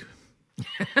 Ugh.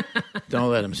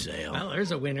 Don't let them sail. Well,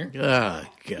 there's a winner. Oh,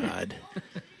 God.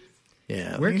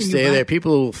 Yeah, Where you can you stay buy- there.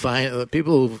 People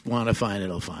who want to find it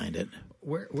will find it.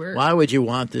 Where Why would you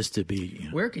want this to be?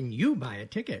 where can you buy a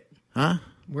ticket? Huh?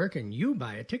 Where can you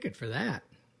buy a ticket for that?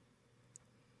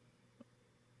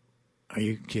 Are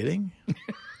you kidding?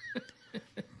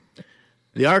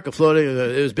 The Ark of Floating,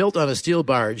 it was built on a steel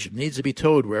barge. It needs to be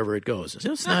towed wherever it goes.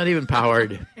 It's not even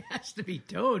powered. It has to be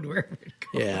towed wherever it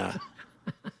goes. Yeah.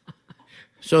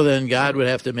 So then God would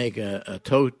have to make a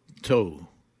towboat,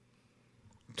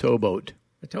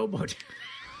 A towboat.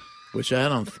 which I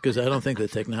don't think the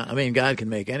technology. I mean, God can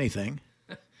make anything.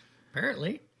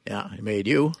 Apparently, Yeah, He made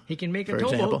you, he can make a for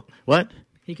towboat. example. What?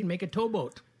 He can make a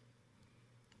towboat.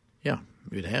 Yeah,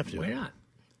 we'd have to. Why not?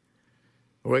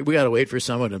 We got to wait for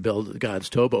someone to build God's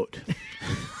towboat.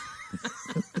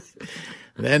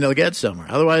 Then they'll get somewhere.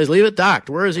 Otherwise, leave it docked.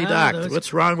 Where is he docked? those-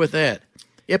 What's wrong with that?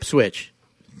 Ipswich.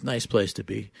 Nice place to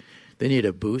be. They need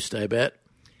a boost, I bet.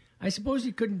 I suppose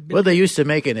you couldn't build What they used to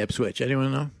make in Ipswich?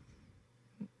 Anyone know?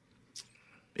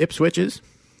 Ipswiches?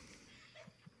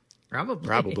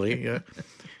 Probably, yeah.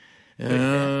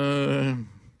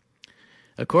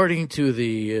 According to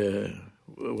the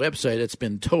website, it's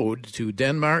been towed to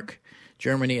Denmark,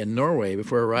 Germany, and Norway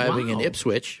before arriving in Wow.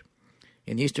 Ipswich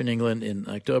in eastern England in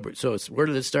October. So where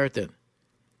did it start then?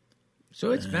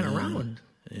 So it's been around.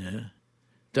 Yeah.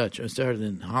 Dutch. It started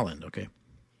in Holland, okay.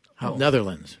 Oh.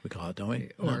 Netherlands, we call it, don't we?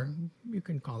 Or you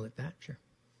can call it that, sure.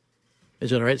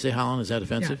 Is it all right to say Holland? Is that Yeah,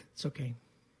 offensive? it's okay.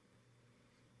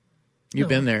 You've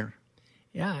No. been there.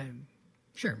 Yeah,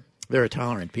 sure. They're a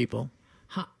tolerant people.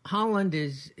 Holland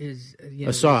is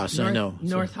A sauce, I know.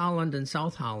 North Holland and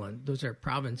South Holland, those are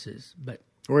provinces. But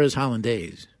Where is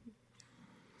Hollandaise?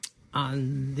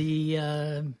 on the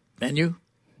Menu?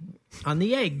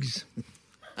 eggs,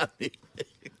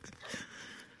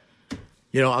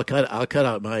 You know, I'll cut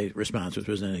out my response, which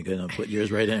wasn't any good. I'll put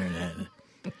yours right in there.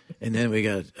 And then we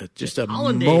got just a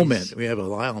Hollandaise. moment. We have a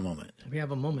Lyle moment. we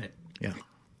have a moment. Yeah.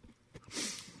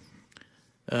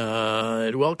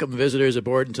 It welcomed visitors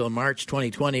aboard until March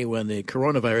 2020 when the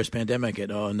coronavirus pandemic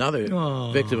hit. Oh, another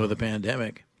victim of the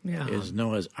pandemic Yeah. is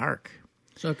Noah's Ark.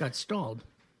 So it got stalled.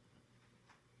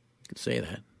 could say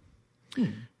that.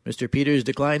 Mr. Peters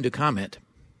declined to comment.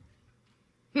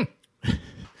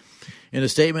 In a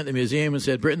statement, the museum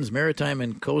said Britain's Maritime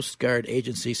and Coast Guard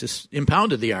Agency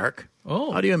impounded the Ark.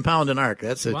 Oh. How do you impound an Ark?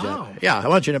 That's a Wow. Yeah, I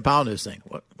want you to impound this thing.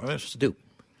 What am I supposed to do?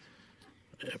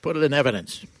 Put it in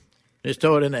evidence. Just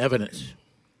throw it in evidence.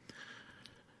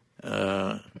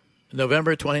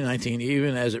 November 2019,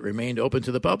 even as it remained open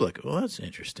to the public. Well, that's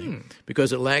interesting.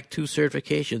 Because it lacked two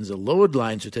certifications, a load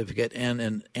line certificate and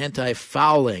an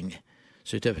anti-fouling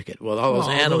certificate. Well, all those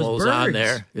Oh, all those animals on birds.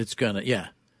 there, it's going to, yeah.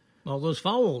 All those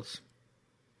fowls.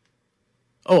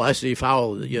 Oh, I see.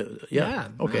 Foul. Yeah. Yeah,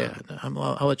 Okay. yeah.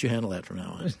 I'll let you handle that from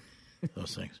now on.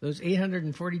 Those things. Those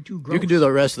 842 gross. You can do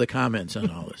the rest of the comments on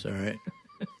all this. All right.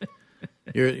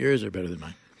 Yours are better than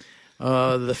mine.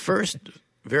 The first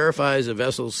verifies a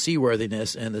vessel's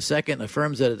seaworthiness, and the second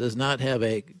affirms that it does not have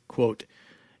a quote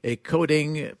a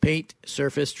coating, paint,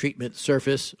 surface treatment,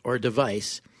 surface or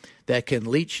device that can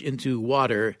leach into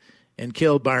water and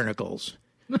kill barnacles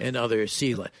and other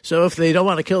sea life. So if they don't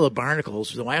want to kill the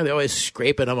barnacles, then why are they always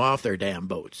scraping them off their damn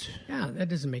boats? Yeah, that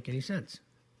doesn't make any sense.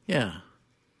 Yeah.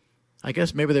 I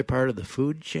guess maybe they're part of the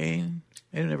food chain.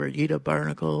 They never eat a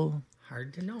barnacle.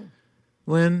 Hard to know.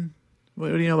 Lynn, what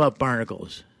do you know about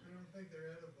barnacles? I don't think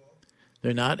they're edible.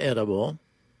 They're not edible.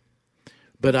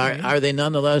 But are they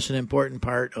nonetheless an important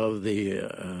part of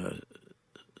the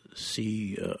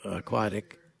sea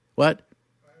aquatic? What?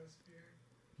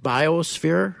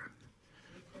 Biosphere?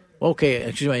 Okay,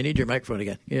 excuse me, I need your microphone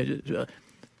again.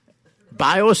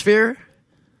 Biosphere?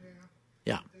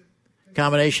 Yeah.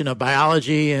 Combination of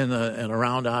biology and a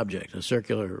round object, a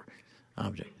circular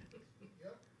object.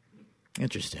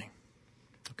 Interesting.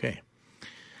 Okay.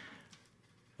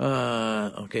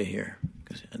 Okay, here.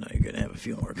 'Cause I know you're going to have a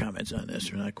few more comments on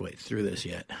this. We're not quite through this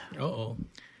yet. Uh-oh.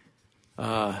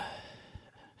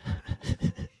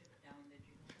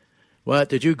 What?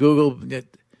 Did you Google it?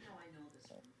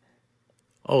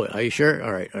 Oh, are you sure?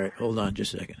 All right. Hold on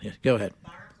just a second. Yeah, go ahead.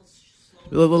 Barnacles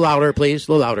A little louder, please.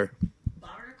 A little louder.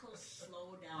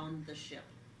 slow down the ship.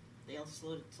 They'll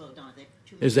slow it down. They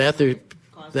too Is much that the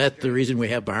cause that the strain. reason we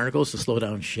have barnacles to slow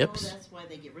down No, ships? that's why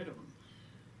they get rid of them.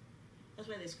 That's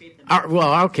why they scrape them.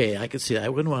 Well, okay, I could see that. I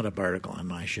wouldn't want a barnacle on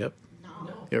my ship.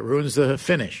 No. It ruins the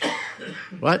finish.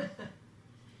 What?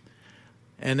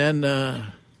 And then,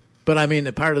 but I mean,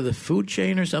 the part of the food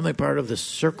chain or something, part of the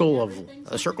circle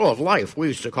of life. We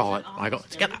used to call it. I go,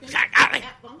 Almost get everything-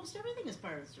 almost everything is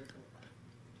part of the circle of life.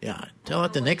 yeah, tell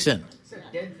it to Nixon.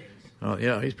 Except dead things. Oh,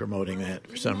 yeah, he's promoting that for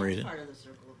Even some that's reason. part of the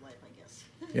circle of life, I guess.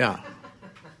 Yeah.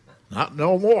 Not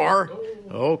no more.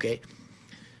 Okay.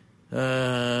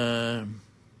 The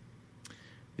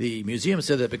museum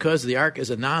said that because the Ark is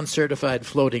a non-certified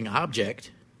floating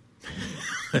object,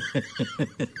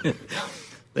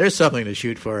 there's something to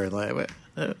shoot for in life.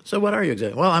 So what are you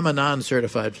exactly? Well, I'm a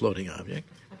non-certified floating object.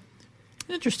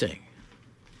 Interesting.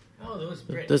 Oh, those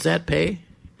Brits. Does that pay?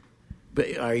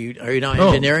 But are you now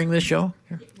engineering this show?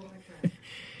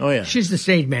 Oh yeah. She's the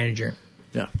stage manager.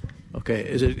 Yeah. Okay.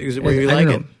 Is it where you I like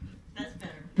don't it? know. That's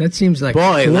better. That seems like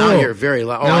Boy, cool. now you're very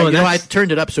loud. No, I that's-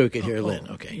 turned it up so we could hear Lynn.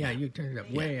 Okay. Yeah, you turned it up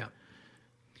way up.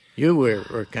 You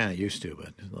were kind of used to, but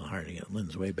it's a little hard to get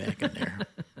Lynn's way back in there.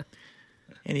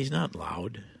 And he's not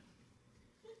loud.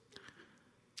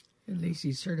 At least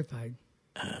he's certified.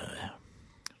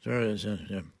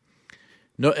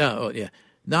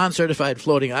 Non-certified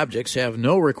floating objects have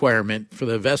no requirement for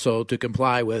the vessel to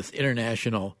comply with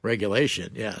international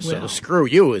regulation. Yeah, so Well- screw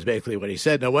you is basically what he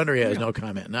said. No wonder he has no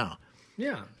comment now.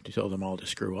 Yeah. He told them all to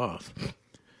screw off.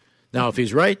 Now, if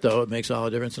he's right, though, it makes all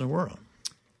the difference in the world.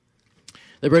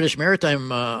 The British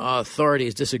Maritime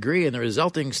authorities disagree, and the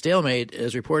resulting stalemate,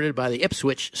 as reported by the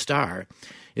Ipswich Star,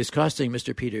 is costing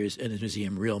Mr. Peters and his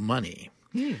museum real money.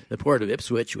 The port of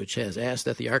Ipswich, which has asked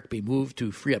that the Ark be moved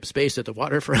to free up space at the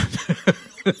waterfront. I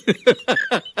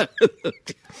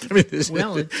mean, It's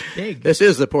big. this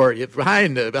is the port.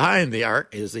 Behind the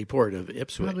Ark is the port of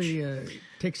Ipswich. Probably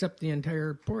takes up the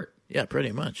entire port. Yeah,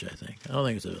 pretty much, I think. I don't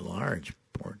think it's a large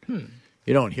port.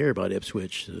 You don't hear about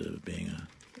Ipswich being a,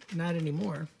 Not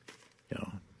anymore.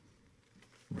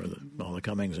 where all the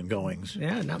comings and goings.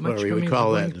 Yeah, not much Whatever you would comings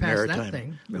call and that, going past that maritime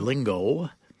thing. No. lingo.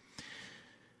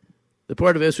 The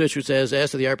port of Ipswich, which has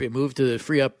asked that the Ark be moved to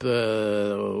free up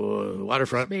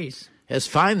waterfront, Space. has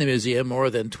fined the museum more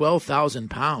than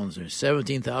 £12,000 or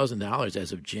 $17,000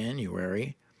 as of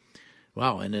January.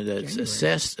 Wow, and it has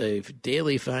assessed a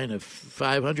daily fine of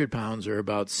 £500 or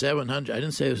about 700. I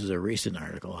didn't say this was a recent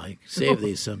article. I save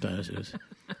these sometimes.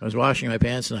 I was washing my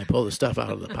pants and I pulled the stuff out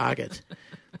of the pockets,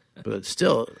 but it's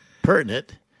still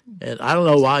pertinent. And I don't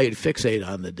know why you'd fixate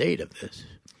on the date of this.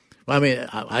 I mean,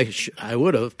 I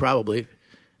would have probably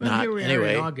Well, not here we are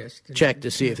anyway. in August. Checked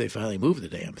to see if they finally moved the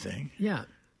damn thing. Yeah.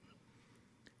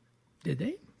 Did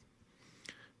they?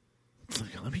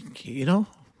 Let me, you know,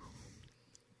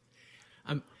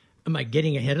 Am I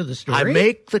getting ahead of the story? I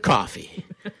make the coffee.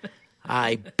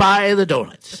 I buy the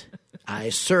donuts. I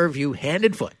serve you hand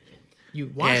and foot.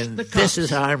 You wash And the cups. this is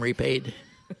how I'm repaid.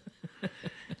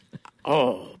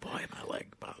 Oh, boy, my leg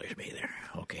bothers me there.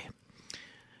 Okay.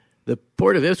 The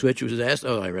Port of Ipswich was asked,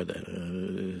 I read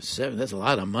that. That's a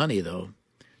lot of money, though.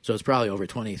 So it's probably over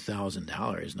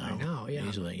 $20,000 now. I know, yeah.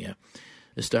 Easily, yeah.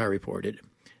 The Star reported.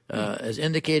 Has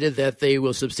indicated that they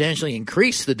will substantially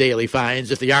increase the daily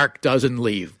fines if the ark doesn't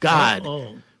leave. God,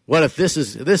 Uh-oh. what if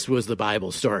this was the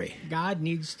Bible story? God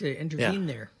needs to intervene Yeah.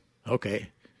 there. Okay,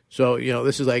 so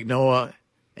this is like Noah,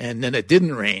 and then it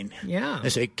didn't rain. Yeah. I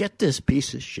say, get this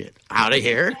piece of shit out of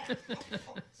here.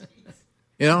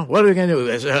 What are we going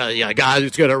to do? God,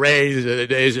 it's going to rain.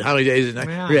 How many days?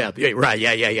 Yeah. Yeah, right.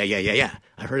 Yeah.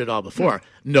 I've heard it all before.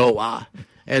 Noah,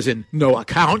 as in no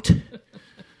account.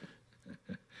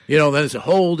 Then it's a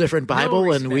whole different Bible,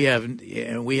 No and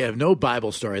we have no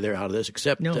Bible story there out of this,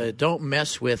 except No. don't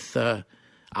mess with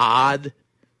odd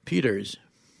Peters.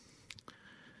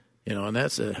 And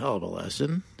that's a hell of a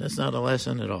lesson. That's not a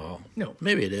lesson at all. No.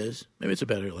 Maybe it is. Maybe it's a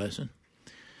better lesson.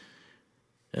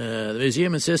 The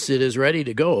museum insists it is ready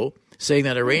to go, saying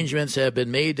that arrangements have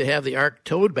been made to have the ark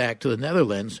towed back to the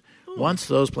Netherlands once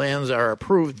those plans are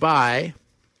approved by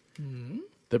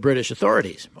the British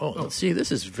authorities. Let's see,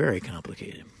 this is very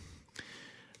complicated.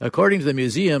 According to the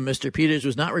museum, Mr. Peters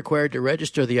was not required to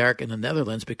register the ark in the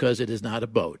Netherlands because it is not a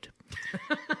boat.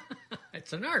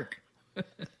 It's an ark.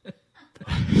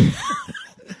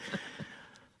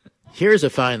 Here's a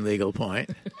fine legal point.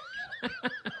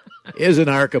 Is an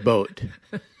ark a boat?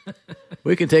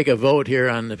 We can take a vote here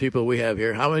on the people we have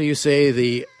here. How many of you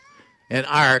say an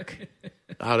ark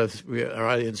out of our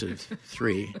audience of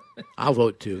 3? I'll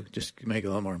vote 2, just to make it a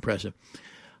little more impressive.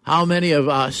 How many of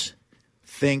us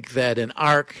think that an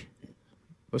ark,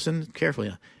 listen carefully,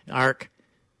 an ark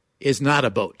is not a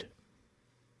boat?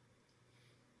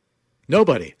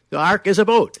 Nobody. The ark is a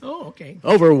boat. Oh, okay.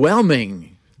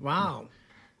 Overwhelming. Wow.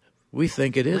 We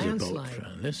think it is Landslide.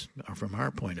 a boat from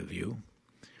our point of view.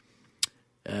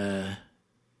 We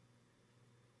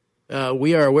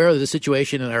are aware of the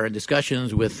situation and are in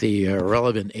discussions with the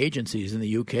relevant agencies in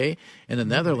the UK and the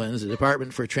Netherlands. The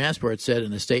Department for Transport said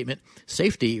in a statement,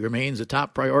 safety remains a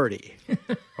top priority.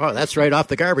 Oh, that's right off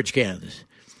the garbage cans.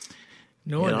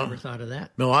 No one ever thought of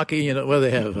that. Milwaukee, what do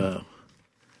they have?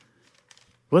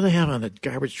 What do they have on the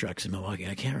garbage trucks in Milwaukee?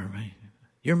 I can't remember.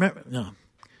 You remember? No.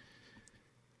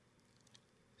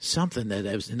 Something that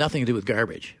has nothing to do with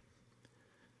garbage.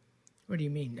 What do you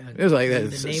mean? It was like the that. name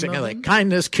It's of something like them?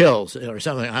 kindness kills or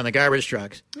something on the garbage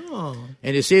trucks. Oh,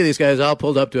 And you see these guys all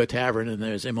pulled up to a tavern, and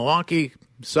there's a Milwaukee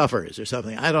suffers or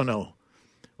something. I don't know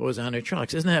what was on their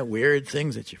trucks. Isn't that weird?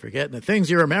 Things that you forget, and the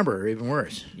things you remember are even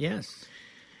worse. yes.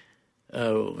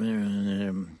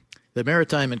 The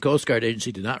Maritime and Coast Guard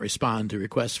Agency did not respond to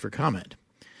requests for comment.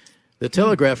 The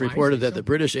Telegraph why reported is it that so? the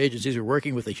British agencies were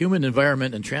working with the Human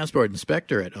Environment and Transport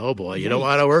Inspectorate. Oh, boy, you don't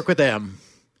want to work with them.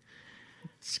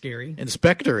 Scary.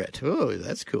 Inspectorate. Oh,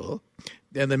 that's cool.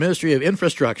 And the Ministry of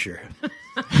Infrastructure.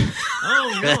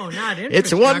 Oh, no, not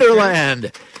It's infrastructure.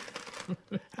 Wonderland.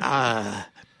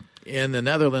 In the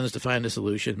Netherlands, to find a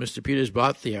solution, Mr. Peters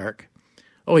bought the ark.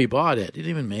 Oh, he bought it. He didn't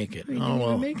even make it. He didn't oh, even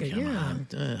well, make it, come yeah. on.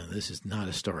 This is not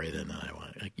a story that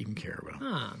I even care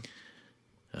about.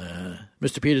 Huh.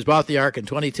 Mr. Peters bought the ark in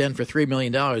 2010 for $3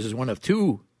 million as one of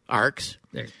 2 arks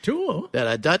There's 2.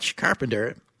 that a Dutch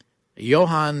carpenter,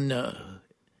 Johan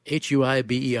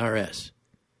Huybers,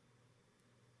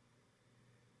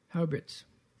 Hubbard's.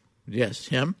 yes,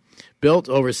 him, built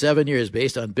over 7 years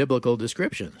based on biblical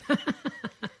description.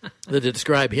 Did it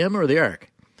describe him or the ark?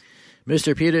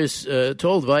 Mr. Peters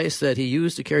told Vice that he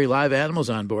used to carry live animals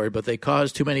on board, but they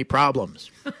caused too many problems.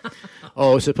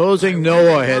 Supposing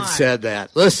Noah had said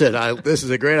that. Listen, this is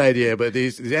a great idea, but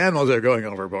these animals are going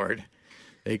overboard.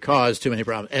 They caused too many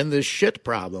problems. And the shit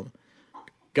problem,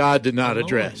 God did not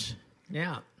address.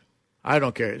 Yeah. I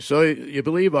don't care. So you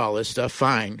believe all this stuff,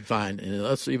 fine. And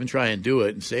let's even try and do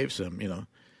it and save some,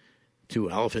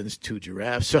 2 elephants, 2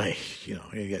 giraffes. You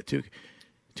got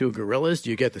two gorillas.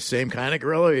 Do you get the same kind of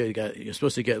gorilla? You're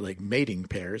supposed to get like mating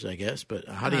pairs, I guess. But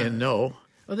how do you know?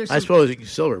 Well, there's I some- suppose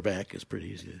silverback is pretty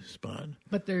easy to spot.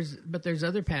 But there's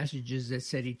other passages that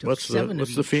said he took What's 7 the of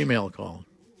each. female called?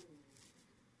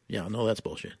 Yeah, no, that's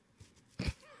bullshit.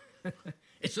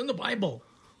 It's in the Bible.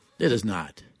 It is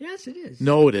not. Yes, it is.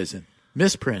 No, it isn't.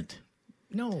 Misprint.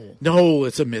 No,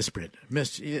 it's a misprint.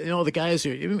 The guys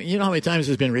here, you know how many times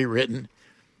it's been rewritten?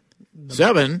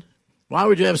 7? Why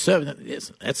would you have 7?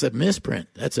 That's a misprint.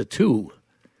 That's a 2.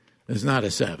 It's not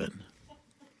a 7.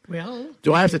 Well,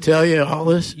 do I have to tell you all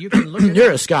this? You can look at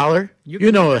You're a scholar.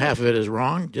 You know half of it is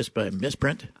wrong just by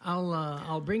misprint.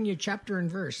 I'll bring you chapter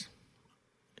and verse.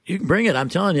 You can bring it. I'm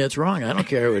telling you, it's wrong. I don't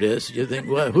care who it is. You think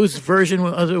whose version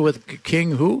was it with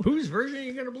King who? Whose version are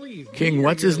you going to believe? King,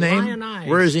 what's his name?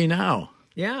 Where is he now?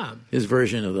 Yeah, his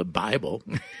version of the Bible.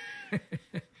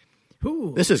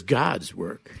 Who? This is God's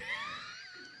work.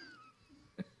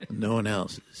 No one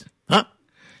else's. Huh?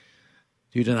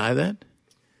 Do you deny that?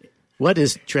 What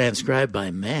is transcribed by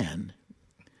man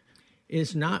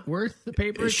is not worth the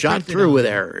paper. Is shot through with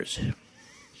errors.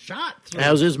 Shot through.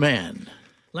 As is man.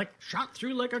 Like shot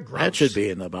through like a grouse. That should be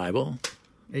in the Bible.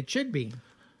 It should be.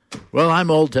 Well, I'm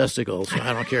old testicle, so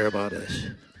I don't care about this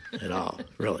at all,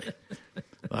 really.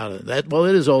 Well,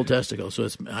 it is old testicle, so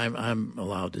I'm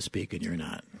allowed to speak and you're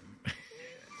not.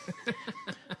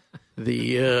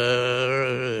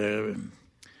 Mr.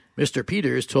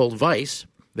 Peters told Vice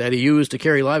that he used to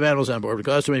carry live animals on board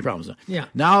because too many problems. Yeah.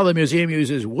 Now the museum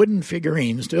uses wooden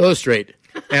figurines to illustrate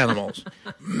animals.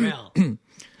 Well.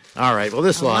 All right. Well,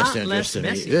 this lost interest in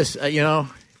me. This,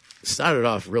 started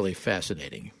off really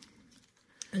fascinating.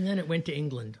 And then it went to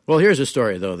England. Well, here's a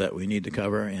story, though, that we need to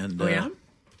cover. And yeah?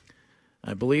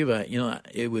 I believe,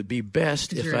 it would be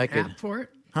best if I could. Is there an app for it?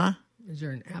 Huh? Is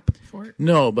there an app for it?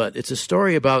 No, but it's a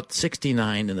story about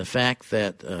 69 and the fact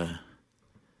that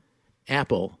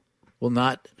Apple will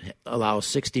not allow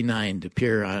 69 to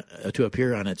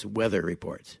appear on its weather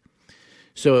reports.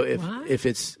 So if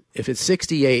it's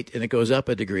 68 and it goes up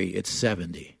a degree, it's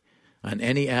 70 on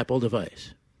any Apple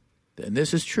device. And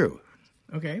this is true.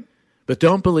 Okay. But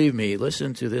don't believe me.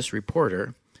 Listen to this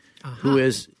reporter who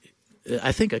is,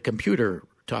 I think, a computer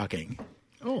talking.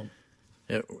 Oh.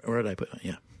 Where did I put it?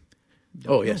 Yeah.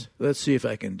 Yes. Let's see if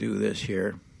I can do this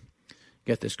here.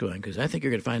 Get this going, because I think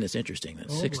you're going to find this interesting.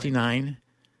 That's 69. Boy.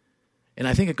 And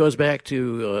I think it goes back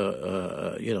to,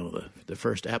 the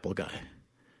first Apple guy,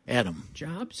 Adam.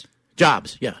 Jobs,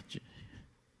 yeah.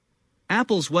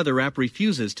 Apple's weather app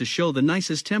refuses to show the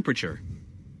nicest temperature.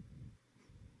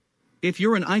 If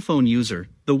you're an iPhone user,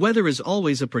 the weather is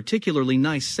always a particularly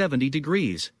nice 70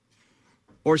 degrees.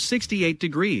 Or 68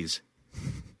 degrees.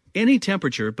 Any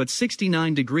temperature but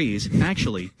 69 degrees,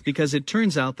 actually, because it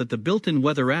turns out that the built-in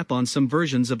weather app on some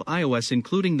versions of iOS,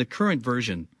 including the current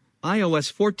version,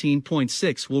 iOS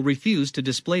 14.6, will refuse to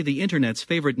display the internet's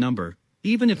favorite number,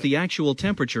 even if the actual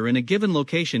temperature in a given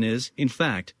location is, in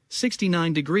fact,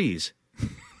 69 degrees.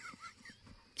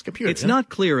 It's not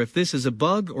clear if this is a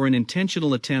bug or an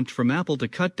intentional attempt from Apple to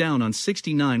cut down on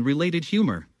 69-related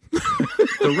humor.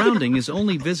 The rounding is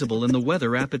only visible in the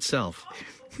weather app itself.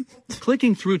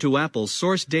 Clicking through to Apple's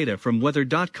source data from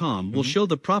weather.com will show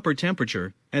the proper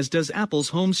temperature, as does Apple's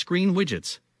home screen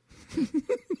widgets.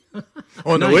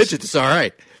 On the widgets, it's all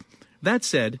right. That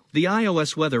said, the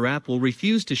iOS weather app will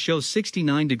refuse to show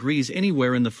 69 degrees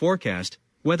anywhere in the forecast,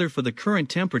 whether for the current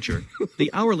temperature, the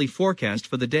hourly forecast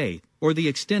for the day, or the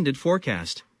extended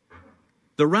forecast.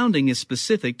 The rounding is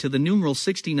specific to the numeral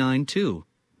 69 too.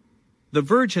 The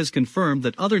Verge has confirmed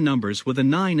that other numbers with a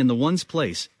 9 in the ones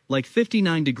place, like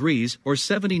 59 degrees or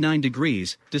 79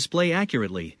 degrees, display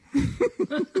accurately.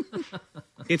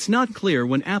 It's not clear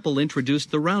when Apple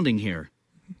introduced the rounding here.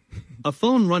 A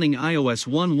phone running iOS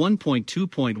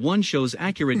 1.2.1 shows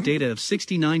accurate data of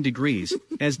 69 degrees,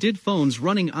 as did phones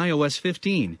running iOS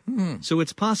 15. So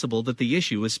it's possible that the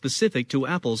issue is specific to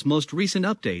Apple's most recent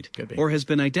update, or has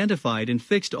been identified and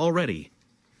fixed already.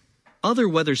 Other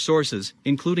weather sources,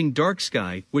 including Dark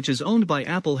Sky, which is owned by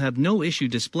Apple, have no issue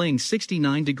displaying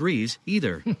 69 degrees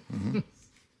either.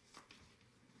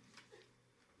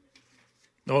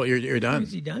 Oh, you're done?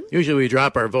 Is he done? Usually we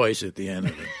drop our voice at the end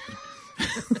of it.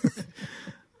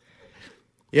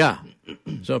 Yeah.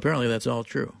 So apparently that's all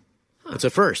true. Huh. It's a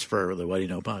first for the What Do You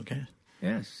Know podcast.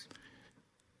 Yes.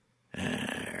 All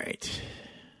right.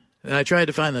 And I tried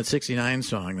to find that 69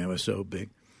 song that was so big.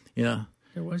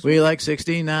 We like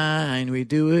 69. We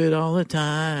do it all the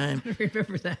time. I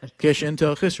remember that. Kishin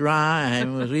took us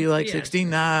rhyme. We like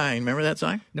 69. Remember that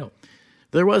song? No.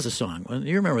 There was a song.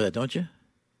 You remember that, don't you?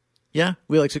 Yeah?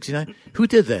 We like 69? Who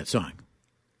did that song?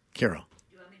 Carol.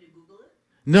 You want me to Google it?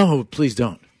 No, please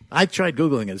don't. I tried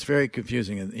Googling it. It's very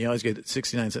confusing. And you always get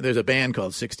 69. There's a band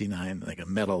called 69, like a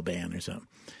metal band or something.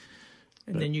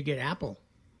 And then you get Apple.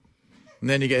 And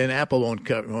then you get an Apple won't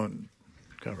cover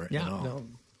it at all. No.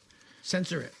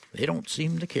 Censor it. They don't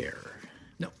seem to care.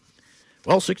 No.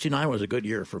 Well, 69 was a good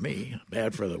year for me.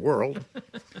 Bad for the world.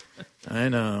 I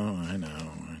know.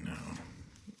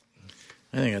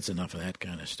 I think that's enough of that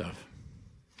kind of stuff.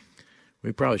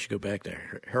 We probably should go back to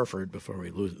Hereford before we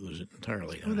lose it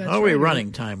entirely. Oh, that's How are we right.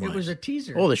 running time-wise? It was a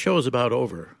teaser. Oh, the show is about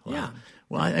over. Yeah.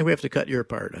 Well, I think we have to cut your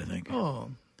part, I think.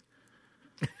 Oh,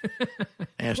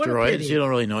 Asteroids? pity. You don't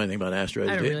really know anything about asteroids,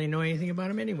 I do don't you? really know anything about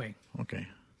him anyway. Okay.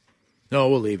 No,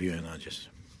 we'll leave you in. I'll just...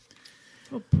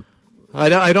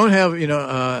 I don't have,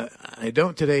 I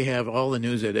don't today have all the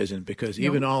news that isn't, because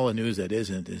even all the news that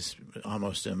isn't is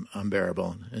almost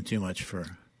unbearable and too much for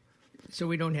So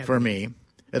we don't have me.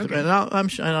 Okay. And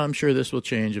I'm sure this will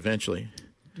change eventually.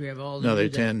 Do we have all the Another new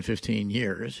that- 10, 15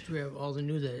 years. Do we have all the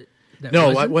new that No,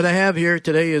 wasn't? what I have here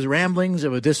today is Ramblings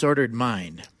of a Disordered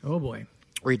Mind. Oh, boy.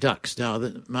 Redux. Now,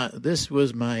 this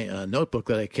was my notebook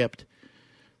that I kept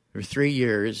for 3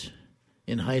 years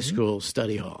in high school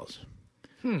study halls.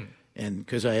 And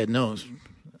because I had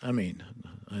I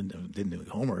didn't do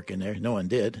homework in there. No one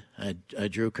did. I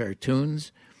drew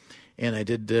cartoons, and I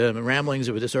did Ramblings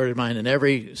of a Disordered Mind. And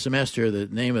every semester, the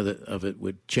name of it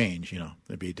would change.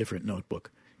 There'd be a different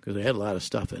notebook because I had a lot of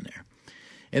stuff in there.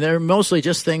 And they're mostly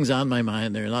just things on my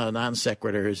mind. They're a lot of non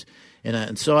sequiturs.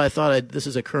 And so I thought this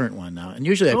is a current one now. And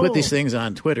usually I put these things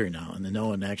on Twitter now, and then no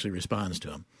one actually responds to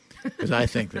them because I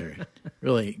think they're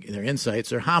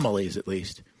insights. They're homilies, at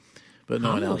least. But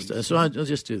no one else does. So I'll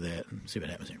just do that and see what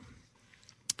happens here.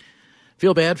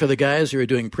 Feel bad for the guys who are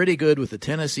doing pretty good with the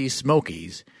Tennessee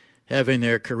Smokies, having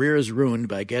their careers ruined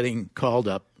by getting called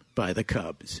up by the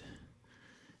Cubs.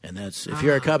 And if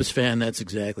you're a Cubs fan, that's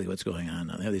exactly what's going on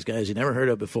now. They have these guys you never heard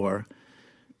of before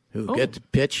who get to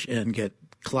pitch and get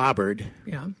clobbered.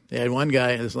 Yeah. They had one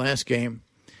guy in this last game,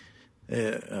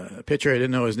 a pitcher, I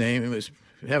didn't know his name. He was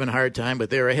having a hard time, but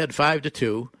they were ahead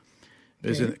 5-2.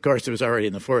 Of course, it was already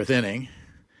in the fourth inning,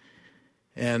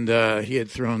 and he had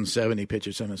thrown 70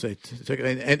 pitches.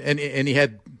 And he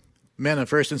had men on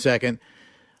first and second,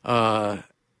 but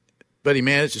he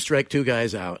managed to strike 2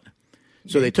 guys out.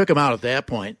 So they took him out at that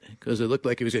point because it looked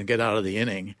like he was going to get out of the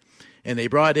inning. And they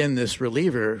brought in this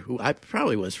reliever who I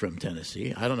probably was from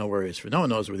Tennessee. I don't know where he's from. No one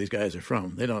knows where these guys are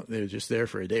from. They're just there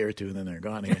for a day or two, and then they're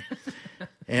gone again.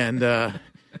 And of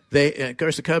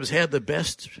course, the Cubs had the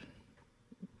best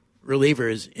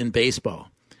relievers in baseball.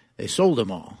 They sold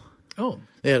them all. Oh.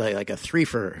 They had like a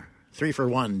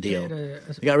 3-for-1 deal. They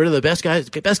got rid of the best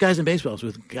guys in baseball,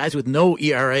 with guys with no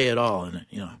ERA at all. And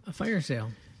a fire sale.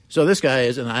 So this guy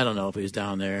is, and I don't know if he's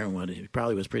down there, and he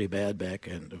probably was pretty bad back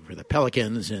for the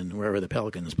Pelicans and wherever the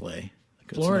Pelicans play.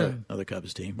 Florida. Another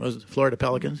Cubs team. Was it Florida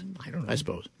Pelicans? I don't know. I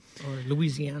suppose. Or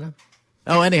Louisiana.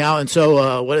 Oh, anyhow, and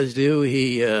so what does he do?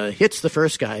 He hits the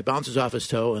first guy, bounces off his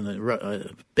toe, and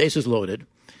the base is loaded.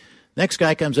 Next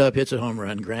guy comes up, hits a home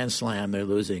run, grand slam. They're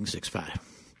losing 6-5.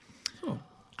 Oh.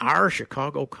 Our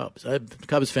Chicago Cubs. I'm a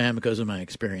Cubs fan because of my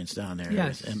experience down there.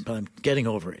 Yes. But I'm getting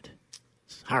over it.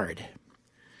 It's hard.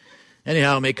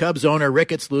 Anyhow, may Cubs owner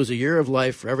Ricketts lose a year of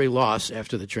life for every loss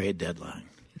after the trade deadline.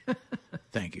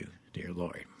 Thank you, dear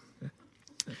Lord.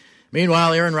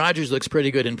 Meanwhile, Aaron Rodgers looks pretty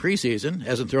good in preseason.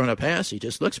 Hasn't thrown a pass. He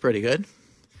just looks pretty good.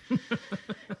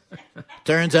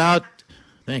 Turns out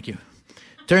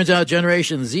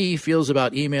Generation Z feels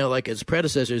about email like its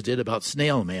predecessors did about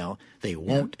snail mail. They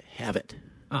won't have it.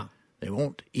 They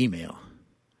won't email.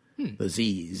 The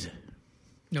Z's.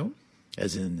 No.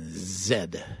 As in Z.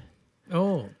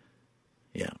 Oh.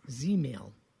 Yeah.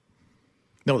 Z-mail.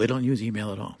 No, they don't use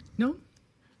email at all. No.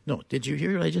 No. Did you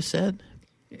hear what I just said?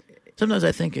 Sometimes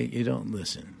I think you don't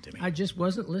listen to me. I just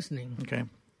wasn't listening. Okay.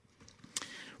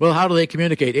 Well, how do they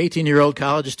communicate? 18-year-old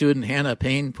college student Hannah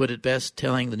Payne put it best,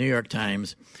 telling the New York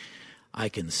Times, I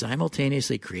can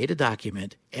simultaneously create a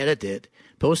document, edit it,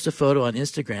 post a photo on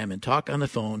Instagram, and talk on the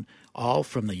phone, all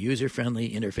from the user-friendly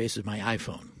interface of my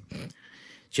iPhone.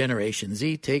 Generation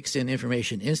Z takes in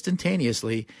information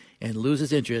instantaneously and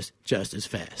loses interest just as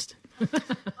fast.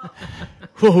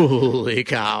 Holy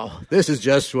cow. This is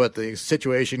just what the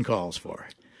situation calls for.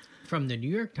 From the New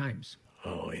York Times.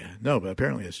 Oh, yeah. No, but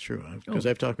apparently it's true. Because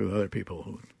I've talked with other people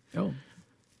who... Oh.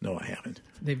 No, I haven't.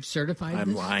 They've certified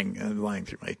I'm this? I'm lying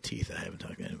through my teeth. I haven't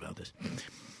talked to anyone about this.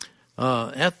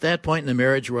 At that point in the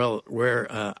marriage where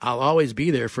I'll always be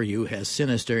there for you has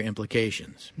sinister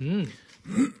implications.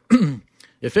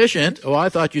 Efficient? Oh, I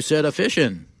thought you said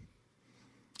efficient.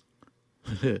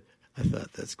 I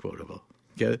thought that's quotable.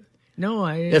 Get it? No,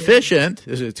 Efficient.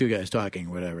 This is 2 guys talking,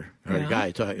 whatever. Or Yeah. a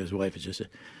guy talking, his wife is just,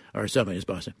 or somebody is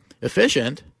bossing.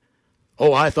 Efficient?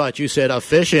 Oh, I thought you said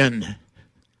efficient.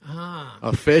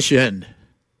 Efficient.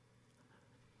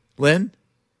 Lynn?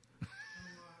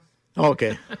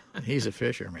 Okay. He's a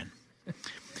fisherman.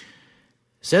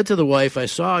 Said to the wife, I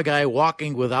saw a guy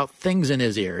walking without things in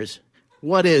his ears.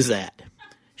 What is that?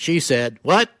 She said,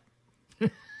 what?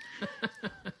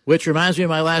 Which reminds me of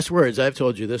my last words. I've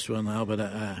told you this one now, but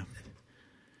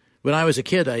when I was a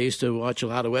kid, I used to watch a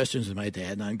lot of Westerns with my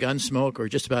dad, and on Gunsmoke or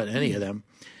just about any of them,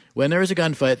 when there was a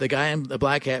gunfight, the guy in the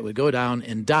black hat would go down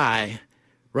and die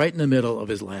right in the middle of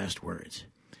his last words.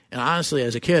 And honestly,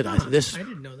 as a kid, I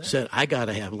didn't know that. said, I got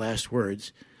to have last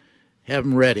words, have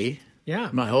them ready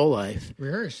my whole life.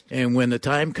 Rehearsed. And when the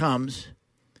time comes,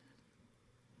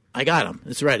 I got them.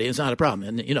 It's ready. It's not a problem.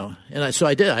 And, you know, so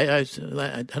I did. I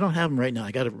don't have them right now.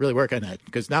 I got to really work on that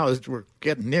because now we're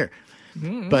getting near.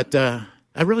 Mm-hmm. But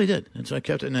I really did. And so I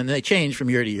kept it. And then they changed from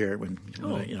year to year when,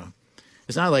 you know,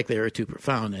 it's not like they were too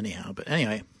profound anyhow. But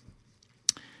anyway,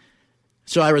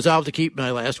 so I resolved to keep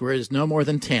my last words no more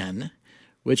than 10,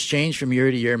 which changed from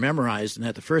year to year, memorized, and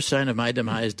at the first sign of my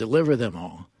demise, deliver them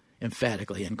all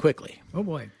emphatically and quickly. Oh,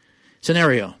 boy.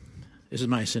 Scenario. This is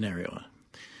my scenario.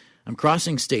 I'm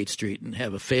crossing State Street and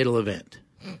have a fatal event.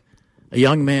 A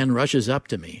young man rushes up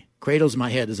to me, cradles my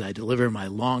head as I deliver my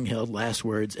long-held last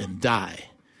words and die.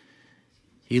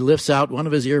 He lifts out one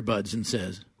of his earbuds and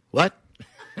says, "What?"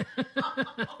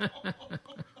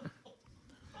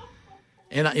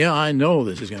 And I know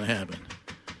this is going to happen.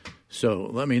 So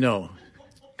let me know.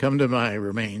 Come to my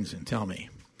remains and tell me.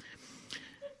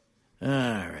 All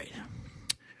right.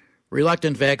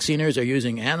 Reluctant vacciners are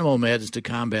using animal meds to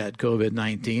combat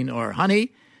COVID-19. Or,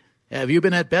 honey, have you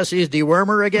been at Bessie's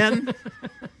dewormer again?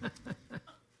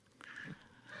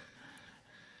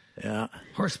 Yeah.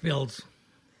 Horse builds.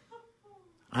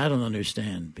 I don't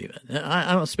understand people.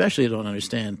 I especially don't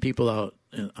understand people out,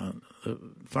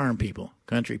 farm people,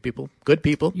 country people, good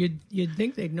people. You'd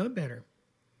think they'd know better.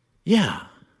 Yeah.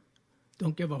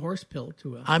 Don't give a horse pill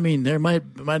to a... I mean, there might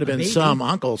have been baby. some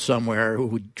uncle somewhere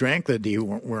who drank the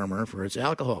dewormer for its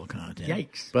alcohol content.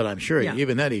 Yikes. But I'm sure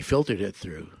even then he filtered it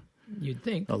through You'd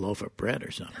think. a loaf of bread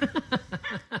or something.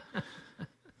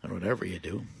 Or whatever you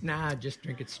do. Nah, just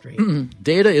drink it straight.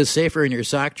 Data is safer in your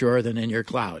sock drawer than in your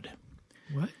cloud.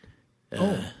 What?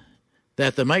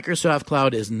 That the Microsoft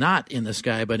cloud is not in the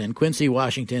sky but in Quincy,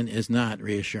 Washington is not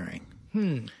reassuring.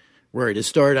 Where it is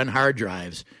stored on hard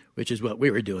drives, which is what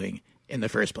we were doing in the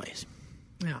first place.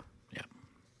 Yeah.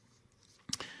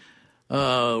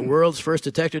 World's first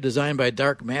detector designed by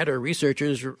dark matter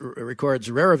researchers records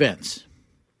rare events.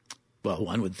 Well,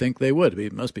 one would think they would.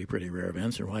 It must be pretty rare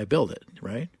events, or why build it,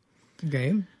 right?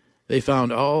 Okay. They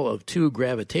found all of 2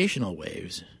 gravitational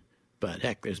waves. But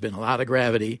heck, there's been a lot of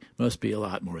gravity. Must be a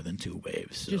lot more than 2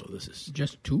 waves. So this is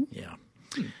just 2? Yeah.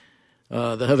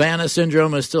 The Havana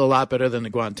syndrome is still a lot better than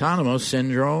the Guantanamo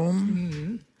syndrome.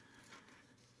 Mm-hmm.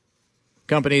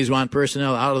 Companies want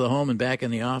personnel out of the home and back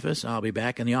in the office. I'll be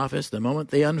back in the office the moment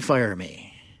they unfire me.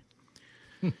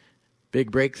 Big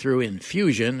breakthrough in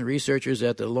fusion. Researchers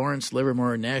at the Lawrence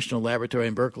Livermore National Laboratory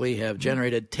in Berkeley have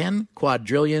generated 10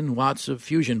 quadrillion watts of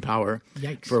fusion power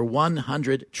for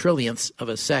 100 trillionths of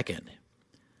a second.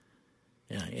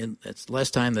 Yeah, that's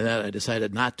less time than that I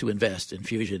decided not to invest in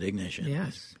fusion ignition.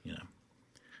 Yes. You know.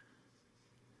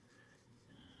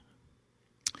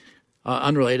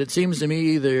 Unrelated, seems to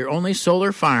me they're only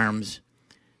solar farms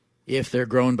if they're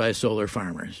grown by solar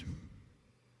farmers.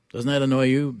 Doesn't that annoy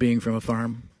you, being from a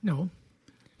farm? No.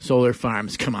 Solar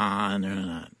farms, come on, they're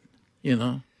not. You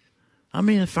know? I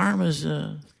mean, a farm is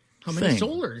a How many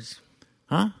solars?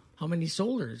 Huh? How many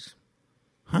solars?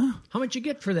 Huh? How much you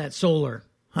get for that solar?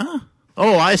 Huh?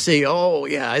 Oh, I see. Oh,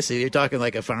 yeah, I see. You're talking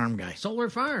like a farm guy.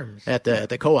 Solar farms. At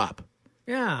the co-op.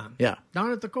 Yeah. Yeah.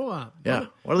 Down at the co-op. Yeah.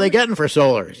 What are they getting for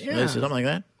solars? Yeah. Something like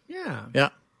that? Yeah. Yeah.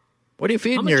 What are you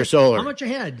feeding your solar? How much a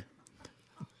head?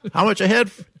 How much a head?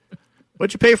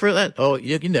 What'd you pay for that? Oh,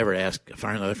 you never ask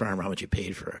another farmer how much you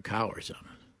paid for a cow or something,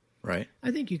 right?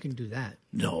 I think you can do that.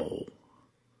 No.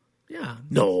 Yeah.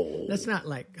 No. That's not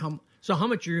like how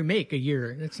much do you make a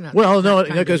year? That's not. Well, no,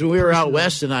 because when we were out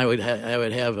west and I would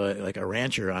have a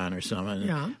rancher on or something.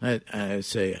 Yeah. I'd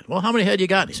say, well, how many head you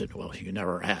got? And he said, well, you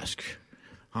never ask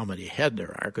how many head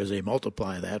there are because they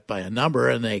multiply that by a number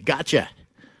and they gotcha.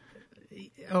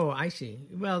 Oh, I see.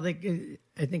 Well, I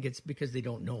think it's because they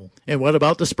don't know. And what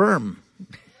about the sperm?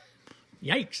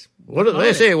 Yikes. What do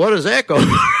they say? What does that go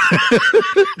for?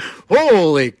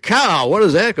 Holy cow. What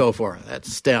does that go for?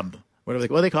 That's stem. What do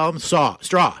they call them? Straw.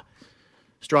 Straw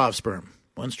of sperm.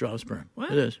 1 straw of sperm.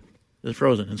 What? It is. It's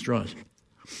frozen in straws.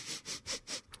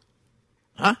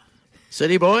 Huh?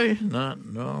 City boy? No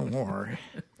more.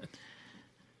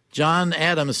 John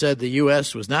Adams said the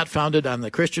U.S. was not founded on the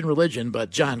Christian religion, but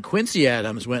John Quincy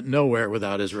Adams went nowhere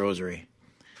without his rosary.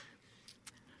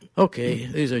 Okay,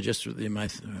 these are just my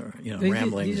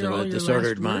ramblings these are of all a your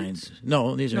disordered last mind. words?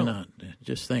 No, these are not.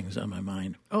 Just things on my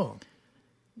mind. Oh.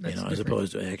 As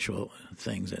opposed to actual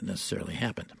things that necessarily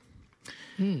happened.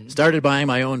 Started buying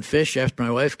my own fish after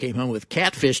my wife came home with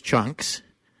catfish chunks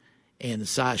and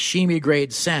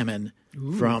sashimi-grade salmon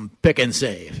from Pick and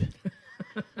Save.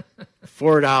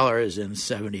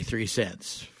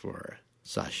 $4.73 for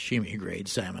sashimi-grade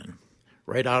salmon.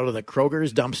 Right out of the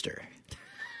Kroger's dumpster.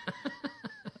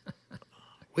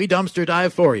 We dumpster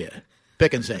dive for you.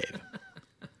 Pick and Save.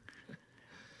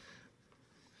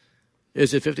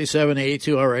 Is it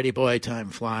 5782 already? Boy, time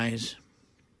flies.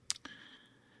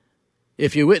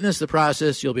 If you witness the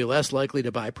process, you'll be less likely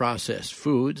to buy processed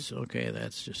foods. Okay,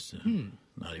 that's just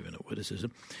not even a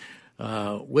witticism.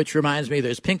 Which reminds me,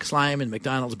 there's pink slime in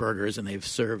McDonald's burgers, and they've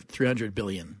served 300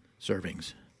 billion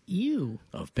servings Ew.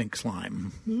 of pink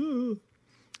slime.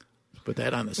 Put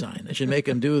that on the sign. They should make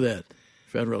them do that.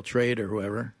 Federal Trade or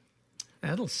whoever.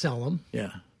 That'll sell them.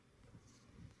 Yeah.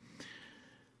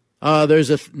 There's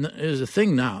a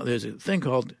thing now. There's a thing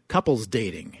called couples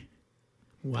dating.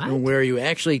 What? Where you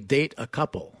actually date a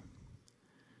couple.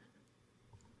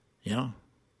 You know?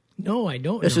 No, I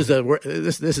don't. This know.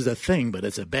 is this is a thing, but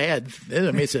it's a bad. I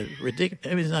mean, it's a ridiculous. I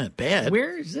mean, it's not bad.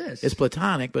 Where is this? It's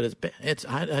platonic, but it's.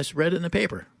 I read it in the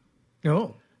paper.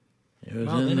 No. It was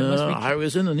Well, in. then it must be I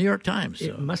was in the New York Times. So.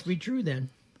 It must be true then.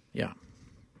 Yeah.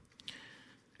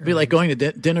 It'd be like going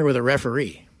to dinner with a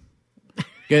referee.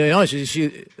 You know,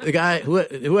 the guy,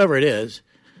 whoever it is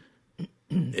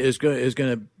going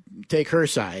to take her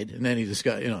side, and then he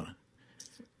discuss. You know,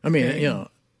 I mean, Okay. you know,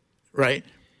 right?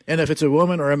 And if it's a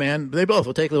woman or a man, they both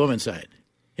will take the woman's side.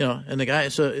 You know, and the guy.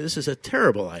 So this is a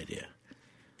terrible idea.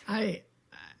 I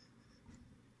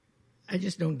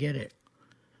just don't get it.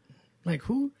 Like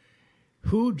who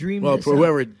dreamed Well, this for up?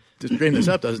 whoever dreamed this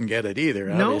up doesn't get it either,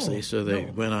 No, obviously. So they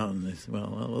no. went out and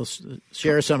we'll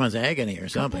share someone's agony or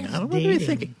something. I don't know what are you dating.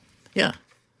 thinking. Yeah,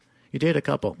 you date a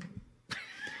couple.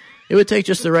 It would take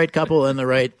just the right couple and the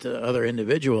right other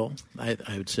individual. I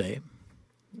would say.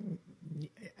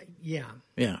 Yeah,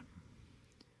 Yeah,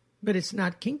 but it's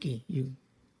not kinky.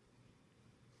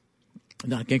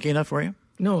 not kinky enough for you.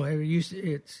 No,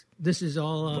 this is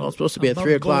all. Well, it's supposed to be at above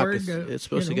 3 o'clock. board, It's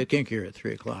supposed to you know. get kinkier at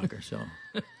 3 o'clock or so.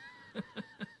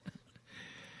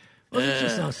 Well, it's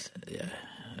just us.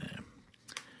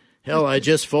 Hell, I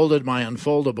just folded my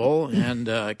unfoldable and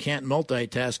can't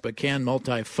multitask, but can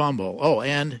multi-fumble. Oh,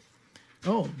 and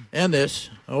this.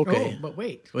 Okay. Oh, but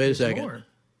wait Wait a there's second. more.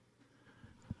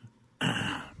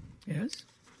 Yes.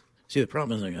 See, the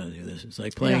problem is I got to do this. It's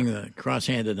like playing the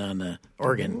cross-handed on the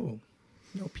organ. Ooh.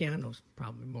 No pianos,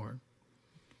 probably more.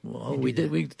 Well, we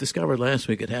discovered last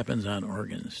week it happens on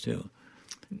organs too,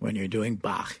 when you're doing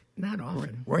Bach. Not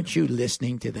often. Weren't you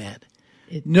listening to that?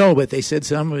 It- No, but they said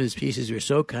some of his pieces were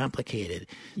so complicated.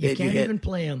 You that can't had- even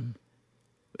play them.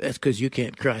 That's because you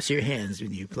can't cross your hands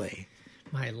when you play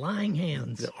My lying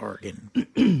hands. the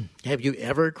organ. Have you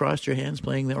ever crossed your hands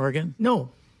playing the organ?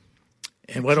 No.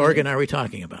 And what organ are we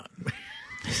talking about?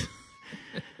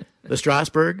 The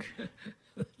Strasbourg?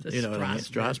 You know what I mean?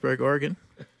 Strasbourg organ?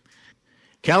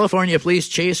 California police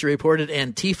chase a reported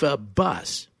Antifa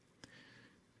bus.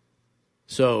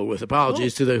 So, with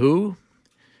apologies to the WHO,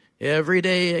 every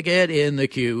day I get in the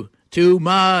queue. Too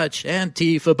much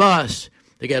Antifa bus.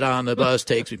 To get on the bus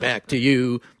takes me back to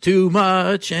you. Too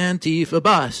much Antifa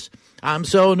bus. I'm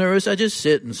so nervous I just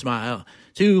sit and smile.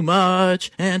 Too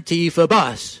much Antifa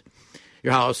bus.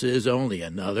 Your house is only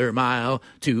another mile.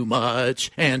 Too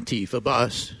much Antifa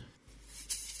bus.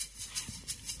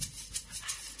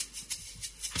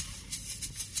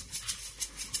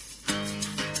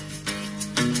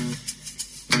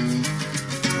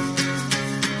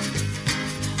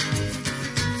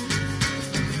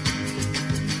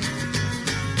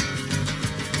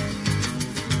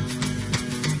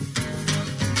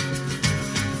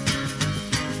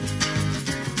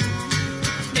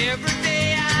 Every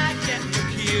day I get in the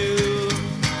queue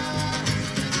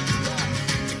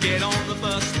to get on the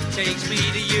bus that takes me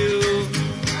to you.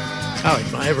 I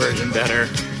like my version better.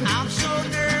 I'm so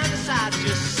nervous I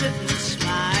just sit and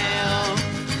smile.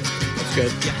 That's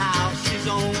good. Your house is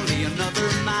only another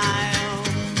mile.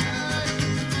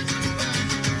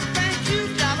 Thank you,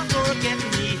 driver, for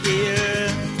getting me here.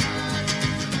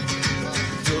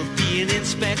 You'll be an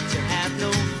inspector, have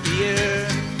no fear.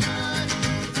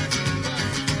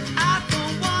 I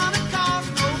don't wanna cause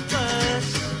no fuss,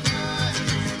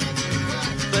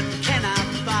 but can I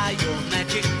buy your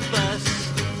magic bus?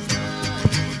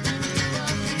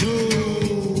 No.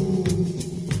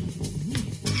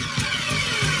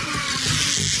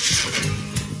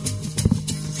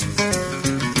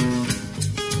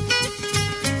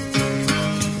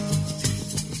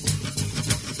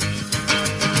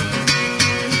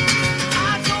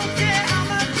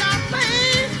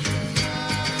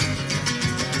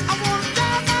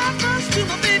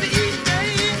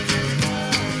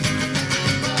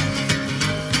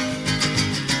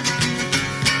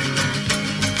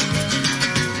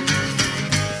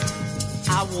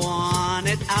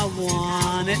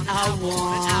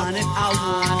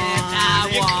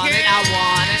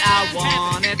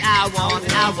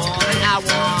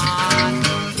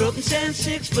 Threepence and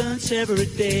sixpence every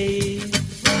day,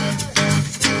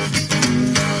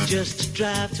 just to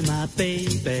drive to my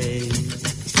baby.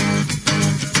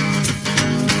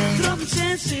 Threepence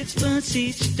and sixpence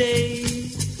each day,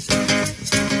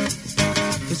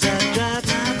 'cause I drive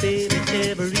my baby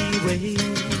every way.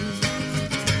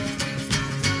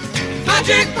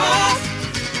 Magic Bus!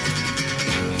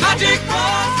 Magic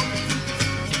Bus!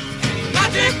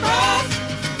 Magic Bus!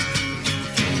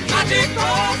 Magic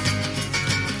Bus!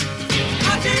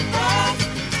 Magic Bus!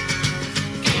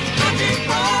 Magic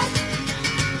Bus!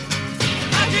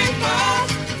 Magic Bus!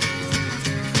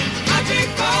 Magic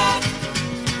Bus!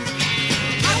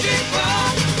 Magic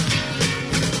Bus!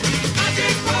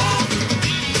 Magic Bus!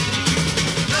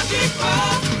 Magic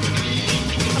Bus!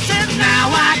 I said now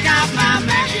I got my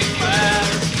magic bus.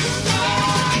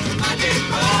 Magic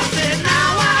bus. I said now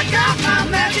I got my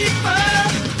magic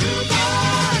bus.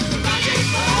 Magic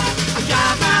bus. I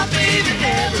drive my baby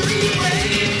every way.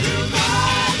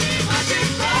 Magic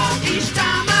bus. Each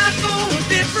time I go a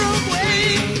different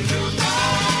way.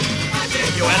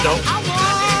 Innuendo. I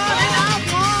want it, I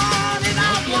want it,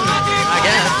 I want it. I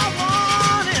guess. I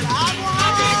want it, I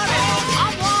want it, I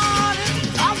want it,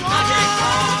 I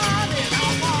want it, I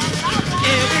want it.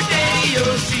 Every day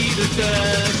you'll see the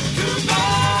dust.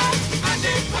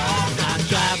 I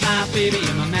drive my baby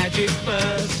in my magic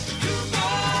bus.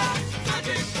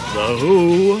 The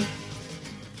Who,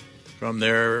 from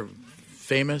their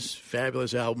famous,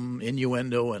 fabulous album,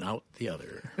 Innuendo and Out the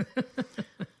Other.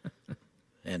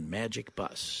 And Magic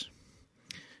Bus.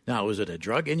 Now, was it a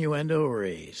drug innuendo or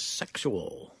a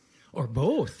sexual? Or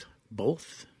both.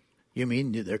 Both? You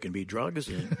mean there can be drugs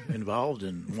involved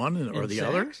in one or In the sex?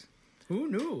 other? Who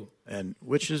knew? And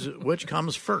which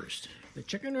comes first? The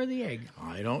chicken or the egg?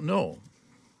 I don't know.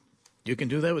 You can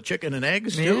do that with chicken and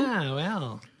eggs too? Yeah,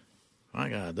 well. My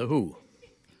God, the Who.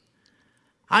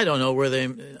 I don't know where they.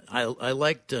 I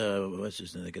liked what's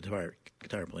his name, the guitar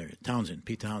player, Townsend,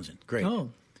 Pete Townsend. Great. Oh,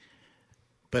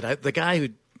 But the guy who,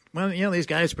 well, you know, these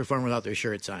guys perform without their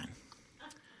shirts on.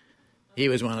 He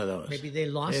was one of those. maybe they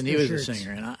lost and their he was shirts. a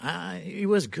singer, and he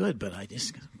was good. But I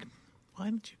just, why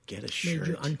don't you get a shirt? Made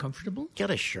you uncomfortable?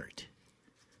 Get a shirt.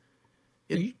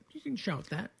 You can shout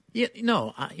that. Yeah,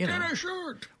 no, you know. Get a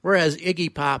shirt. Whereas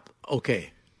Iggy Pop,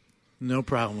 okay, no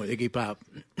problem with Iggy Pop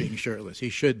being shirtless. He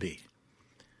should be.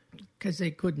 Because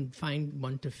they couldn't find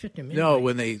one to fit him in. No,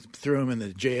 when they threw him in the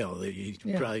jail, he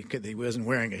Yeah. probably he wasn't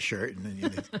wearing a shirt, and then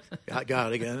he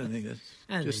got it again, and he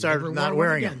And just they started never not wore one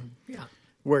wearing it. again. Yeah.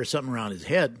 Wear something around his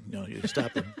head, you know, you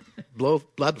stop the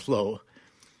blood flow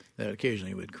that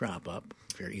occasionally would crop up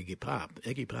for Iggy Pop.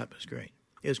 Iggy Pop is great.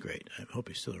 Is great. I hope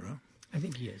he's still around. I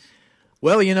think he is.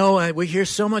 Well, you know, we hear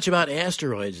so much about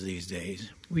asteroids these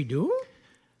days. We do?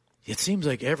 It seems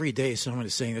like every day someone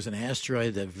is saying there's an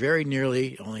asteroid that very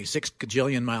nearly, only 6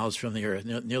 gajillion miles from the Earth,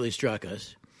 nearly struck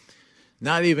us.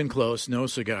 Not even close, no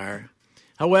cigar.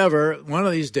 However, one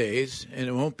of these days, and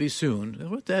it won't be soon,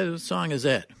 what song is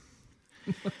that?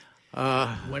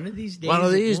 One of these days. One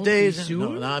of these it won't be days.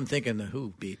 soon? No, I'm thinking the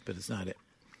Who beat, but it's not it.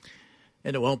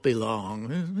 And it won't be long.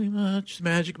 It'll be much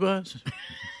Magic Bus.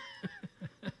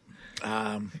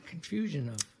 Confusion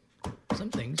of some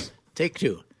things. Take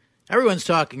two. Everyone's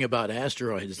talking about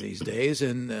asteroids these days,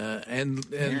 and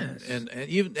Yes.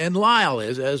 even Lyle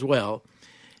is as well,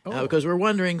 Oh. because we're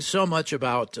wondering so much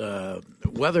about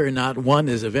whether or not one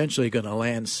is eventually going to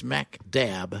land smack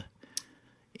dab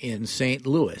in St.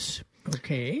 Louis.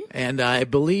 Okay. And I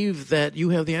believe that you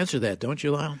have the answer to that, don't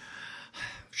you, Lyle?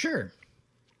 Sure.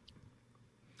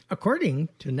 According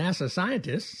to NASA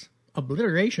scientists,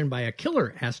 obliteration by a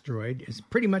killer asteroid is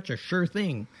pretty much a sure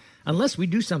thing, unless we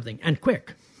do something, and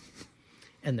quick.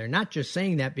 And they're not just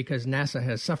saying that because NASA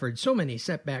has suffered so many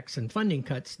setbacks and funding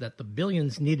cuts that the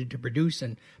billions needed to produce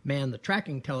and man the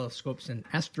tracking telescopes and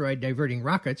asteroid-diverting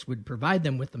rockets would provide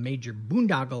them with the major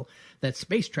boondoggle that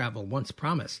space travel once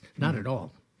promised. Not at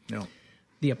all. No.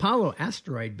 The Apollo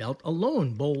asteroid belt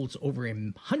alone bowls over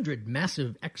 100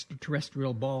 massive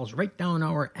extraterrestrial balls right down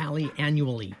our alley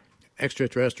annually.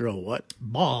 Extraterrestrial what?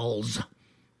 Balls.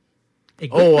 A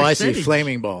good Oh, I see. percentage-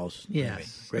 Flaming balls.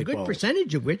 Yes. Great a good balls.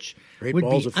 percentage of which Great would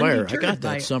balls be of fire. I undeterred got that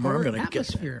by somewhere. I'm our gonna get that.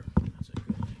 atmosphere.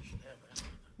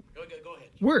 Go ahead.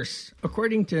 Worse,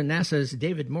 according to NASA's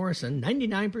David Morrison,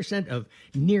 99% of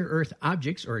near-Earth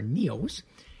objects, or NEOs,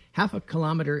 half a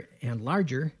kilometer and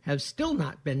larger, have still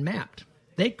not been mapped.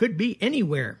 They could be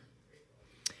anywhere.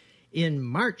 In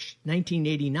March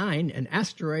 1989, an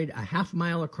asteroid a half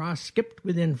mile across skipped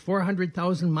within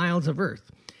 400,000 miles of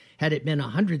Earth, Had it been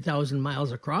 100,000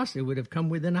 miles across, it would have come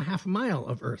within a half a mile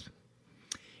of Earth.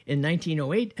 In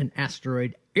 1908, an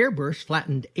asteroid airburst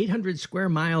flattened 800 square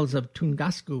miles of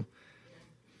Tunguska,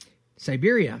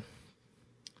 Siberia,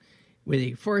 with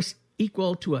a force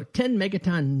equal to a 10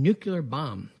 megaton nuclear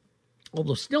bomb,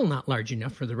 although still not large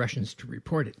enough for the Russians to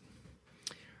report it.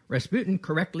 Rasputin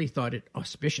correctly thought it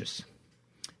auspicious.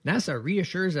 NASA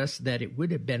reassures us that it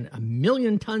would have been 1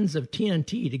 million tons of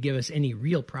TNT to give us any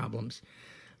real problems,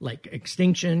 like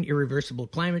extinction, irreversible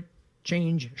climate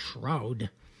change, shroud.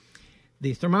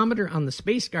 The thermometer on the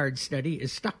Space Guard study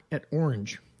is stuck at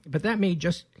orange, but that may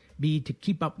just be to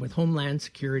keep up with Homeland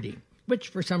Security, which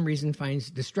for some reason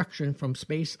finds destruction from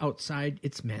space outside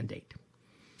its mandate.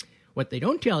 What they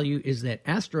don't tell you is that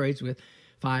asteroids with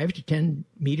 5 to 10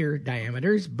 meter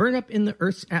diameters burn up in the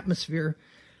Earth's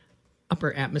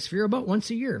upper atmosphere about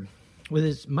once a year, with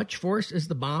as much force as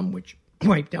the bomb which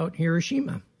wiped out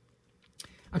Hiroshima.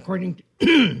 According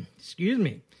to,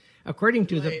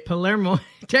 the Palermo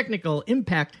Technical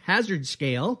Impact Hazard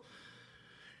Scale,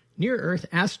 near-Earth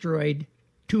asteroid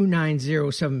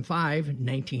 29075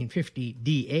 1950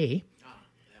 DA,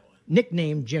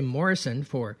 nicknamed Jim Morrison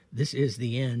for "This is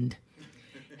the End,"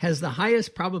 has the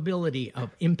highest probability of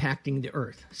impacting the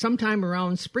Earth sometime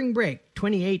around spring break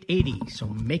 2880, so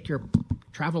make your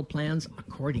travel plans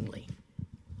accordingly.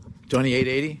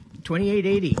 2880?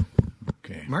 2880.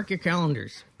 Okay. Mark your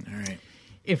calendars. All right.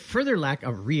 If further lack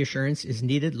of reassurance is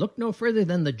needed, look no further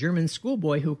than the German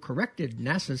schoolboy who corrected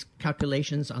NASA's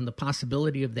calculations on the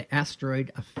possibility of the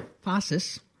asteroid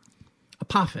Apophis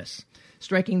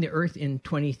striking the Earth in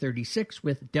 2036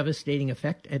 with devastating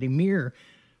effect at a mere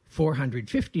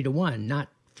 450 to 1, not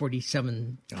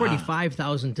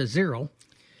 45,000 to 0.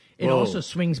 It Whoa. also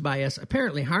swings by us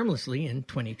apparently harmlessly in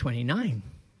 2029.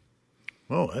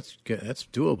 Oh, that's good. That's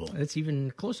doable. That's even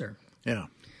closer. Yeah.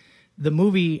 The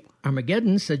movie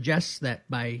Armageddon suggests that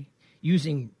by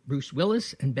using Bruce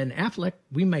Willis and Ben Affleck,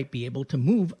 we might be able to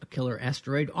move a killer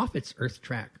asteroid off its Earth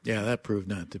track. Yeah, that proved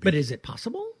not to be. But is it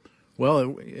possible?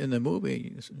 Well, in the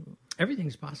movie,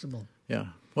 Everything's possible. yeah,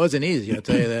 wasn't easy. I'll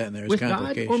tell you that. And there's With God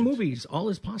complications. or movies, all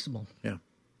is possible. Yeah.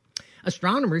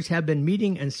 Astronomers have been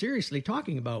meeting and seriously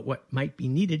talking about what might be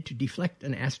needed to deflect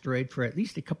an asteroid for at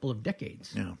least a couple of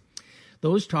decades. Yeah.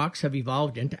 Those talks have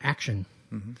evolved into action.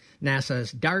 Mm-hmm.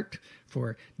 NASA's DART,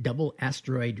 for Double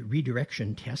Asteroid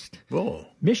Redirection Test, Whoa.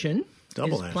 mission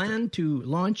Double is asteroid. planned to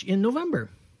launch in November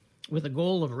with a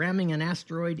goal of ramming an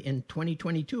asteroid in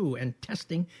 2022 and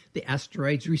testing the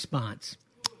asteroid's response.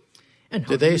 And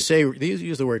how Did they say, they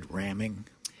use the word ramming?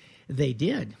 They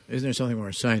did. Isn't there something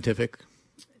more scientific?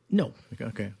 No.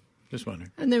 Okay. Just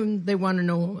wondering. And then they want to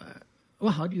know,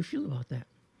 well, how do you feel about that?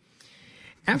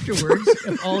 Afterwards,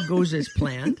 if all goes as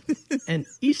planned, an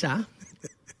ESA,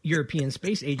 European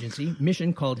Space Agency,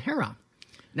 mission called Hera,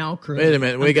 now currently Wait a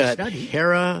minute. We under got study.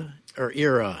 Hera or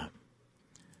Era?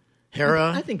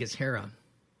 Hera? I think it's Hera.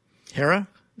 Hera?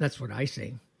 That's what I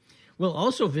say. We'll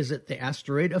also visit the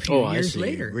asteroid a few Oh, I years see.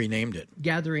 later, Renamed it.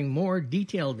 gathering more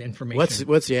detailed information.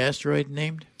 What's the asteroid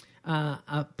named?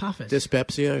 Apophis?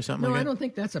 Dyspepsia or something No, like I that? don't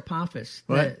think that's Apophis.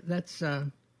 What? That's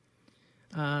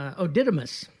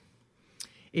Didymus.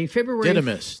 A February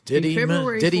Didymus. a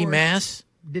February Diddy 4th Mass?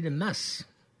 Didymus.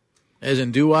 As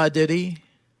in Dua Diddy?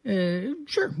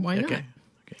 Sure, why not? Okay.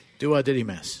 Dua Diddy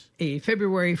Mass. A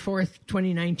February 4th,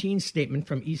 2019 statement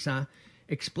from ESA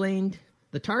explained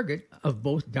the target of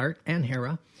both DART and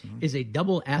Hera is a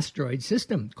double asteroid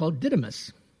system called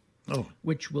Didymus, Oh.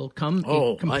 which will come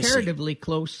Oh, a comparatively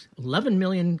close 11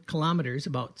 million kilometers,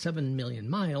 about 7 million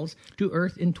miles, to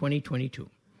Earth in 2022.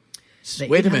 The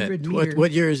Wait a 800 minute. meter-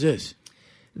 What year is this?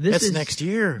 This That's is next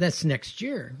year. That's next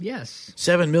year, yes.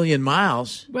 7 million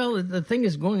miles. Well, the thing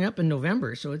is going up in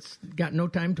November, so it's got no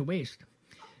time to waste.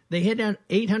 They hit an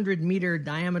 800-meter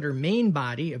diameter main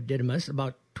body of Didymus,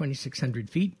 about 2,600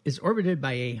 feet, is orbited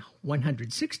by a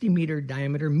 160-meter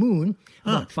diameter moon,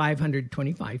 about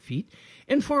 525 feet,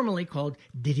 informally called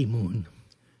Didymoon.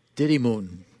 Diddy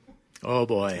Moon. Oh,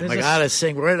 boy. There's I a- got to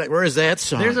sing. Where's that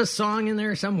song? There's a song in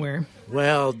there somewhere.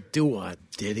 Well, Dua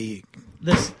Diddy.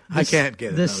 This, I can't get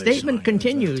The another statement song.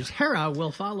 continues. Hera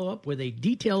will follow up with a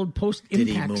detailed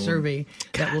post-impact Moon. survey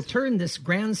that will turn this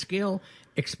grand-scale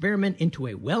experiment into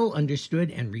a well-understood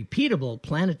and repeatable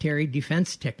planetary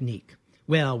defense technique.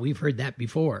 Well, we've heard that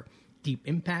before. Deep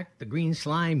impact, the green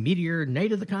slime, meteor,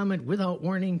 night of the comet, without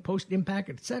warning, post-impact,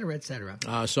 etc., etc.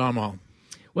 Saw 'em all.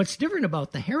 What's different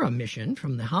about the Hera mission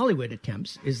from the Hollywood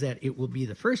attempts is that it will be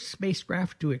the first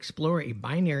spacecraft to explore a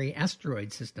binary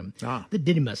asteroid system, the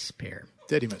Didymus pair.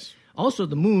 Didymus. Also,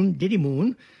 the moon,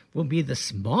 Didymoon, will be the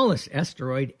smallest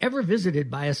asteroid ever visited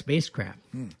by a spacecraft.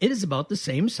 It is about the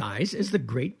same size as the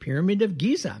Great Pyramid of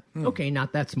Giza. Okay,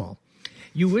 not that small.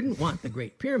 You wouldn't want the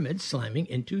Great Pyramid slamming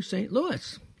into St.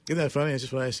 Louis. Isn't that funny? That's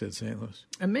just what I said, St. Louis.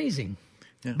 Amazing.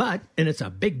 Yeah. But, and it's a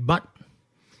big but,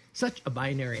 such a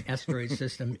binary asteroid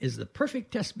system is the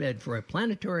perfect test bed for a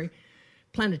planetary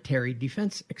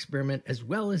defense experiment, as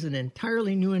well as an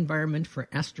entirely new environment for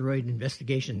asteroid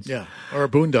investigations. Yeah, or a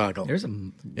boondoggle.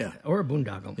 Or a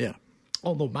boondoggle. Yeah.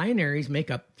 Although binaries make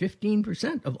up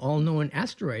 15% of all known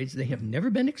asteroids, they have never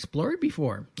been explored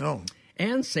before. Oh.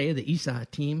 And say the ESA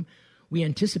team, we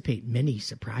anticipate many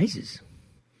surprises.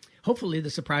 Hopefully the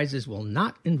surprises will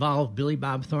not involve Billy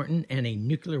Bob Thornton and a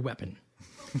nuclear weapon.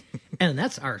 And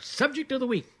that's our subject of the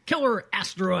week, killer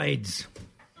asteroids.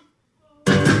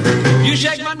 You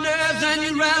shake my nerves and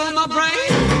you rattle my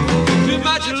brain. Too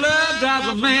much love drives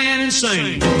a man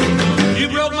insane. You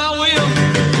broke my will,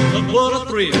 but what a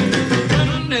thrill.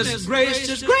 Goodness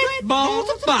gracious, great balls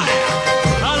of fire.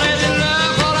 I let you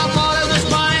love what I thought it was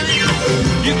fine.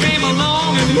 You came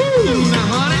along and woo, now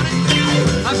honey,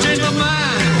 I've changed my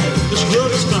mind. This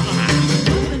love is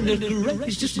fine. Goodness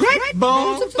gracious, great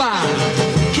balls of fire.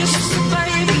 Kisses,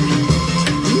 baby.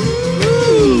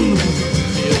 Ooh,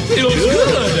 feels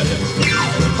good.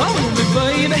 Hold me,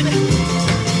 baby.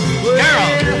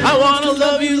 Carol, I want to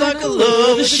love you like a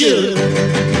lover should.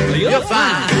 You're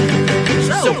fine,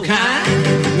 so kind.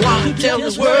 Want to tell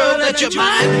this world that you're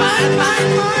mine, mine, mine,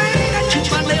 mine. I chew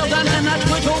my nails and I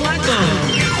twitch on my thumb.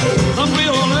 I'm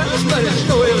real nervous, but it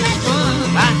sure is fun.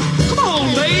 Come on,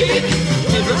 baby.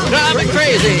 Drive me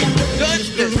crazy.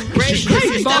 Goodness gracious,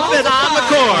 stepping on the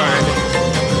cord.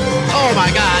 Oh, my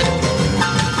God.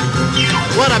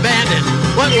 What a bandit.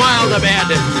 What wild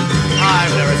abandon. I've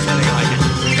never seen anything like it.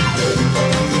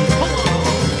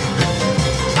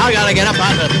 I gotta get up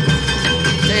on the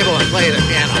table and play the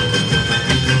piano.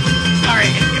 All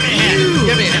right, give me a hand.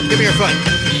 Give me a hand. Give me your foot.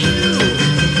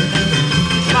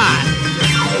 Come on.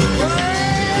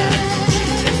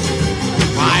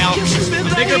 Smile.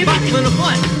 Bigger butt than a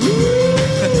foot.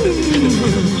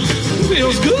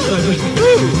 Feels good.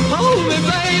 Hold me,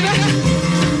 baby.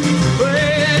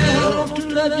 Well, to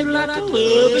love you like a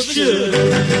lover should.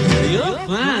 You're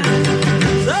fine,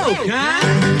 so kind.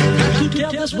 Got to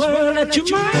tell this world that you're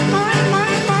mine, mine,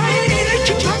 mine, mine. That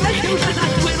you talk like you and I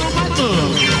twin on my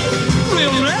thumb.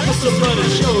 Real nervous, but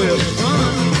it sure is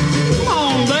fun. Come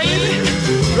on, baby,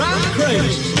 drive me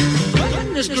crazy.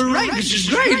 Goodness gracious,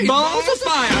 great balls of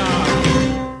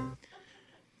fire.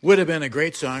 Would have been a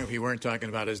great song if you weren't talking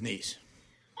about his niece.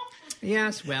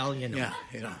 Yes, well, you know. Yeah,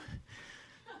 you know.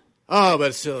 Oh, but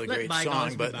it's still a Let great bygones song.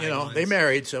 be But, you know, bygones. they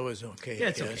married, so it was okay, Yeah, I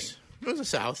it's guess. okay. It was the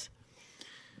South.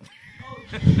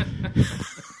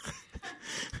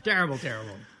 Terrible,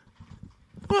 terrible.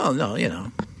 Well, no, you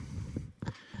know.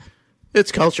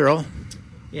 It's cultural.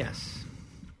 Yes.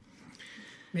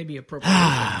 Maybe appropriate.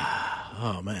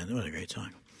 Oh, man, what a great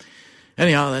song.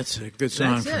 Anyhow, that's a good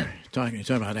song That's for it. talking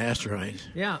about asteroids.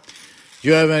 Yeah. Do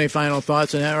you have any final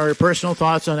thoughts on that, or personal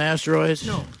thoughts on asteroids?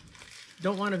 No.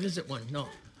 Don't want to visit one. No.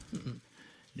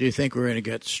 Do you think we're going to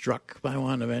get struck by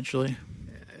one eventually?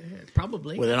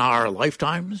 Probably. Within our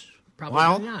lifetimes? Probably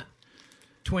Well, not.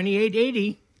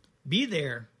 2880. Be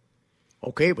there.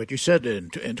 okay, but you said in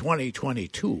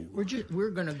 2022. We're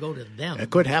going to go to them. It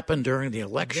could happen during the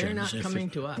elections. They're not if coming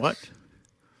to us. What?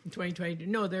 In 2022.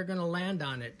 No, they're going to land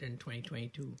on it in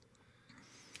 2022.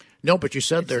 No, but you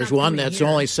said It's there's not one coming that's here.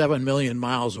 only 7 million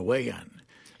miles away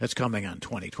that's coming on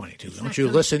 2022. It's Don't not you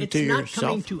coming- listen to It's not yourself?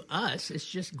 coming to us. It's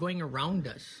just going around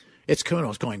us. It's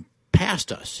going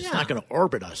past us. It's Yeah. not going to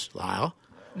orbit us, Lyle.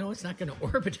 No, it's not going to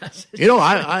orbit us. You know,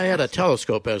 I had a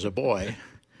telescope as a boy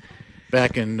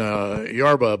back in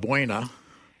Yorba Buena,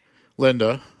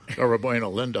 Linda.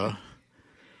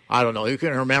 I don't know. You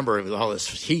can remember with all this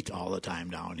heat all the time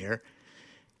down here.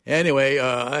 Anyway,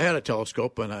 I had a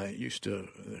telescope, and I used to,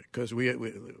 because we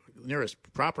nearest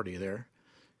property there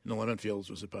in the lemon fields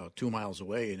was about 2 miles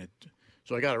away, and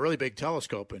so I got a really big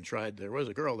telescope and tried. There was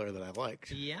a girl there that I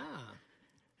liked, Yeah.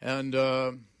 and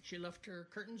She left her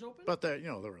curtains open? but there were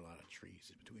a lot of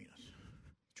trees in between us.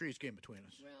 Trees came between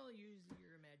us. Well, you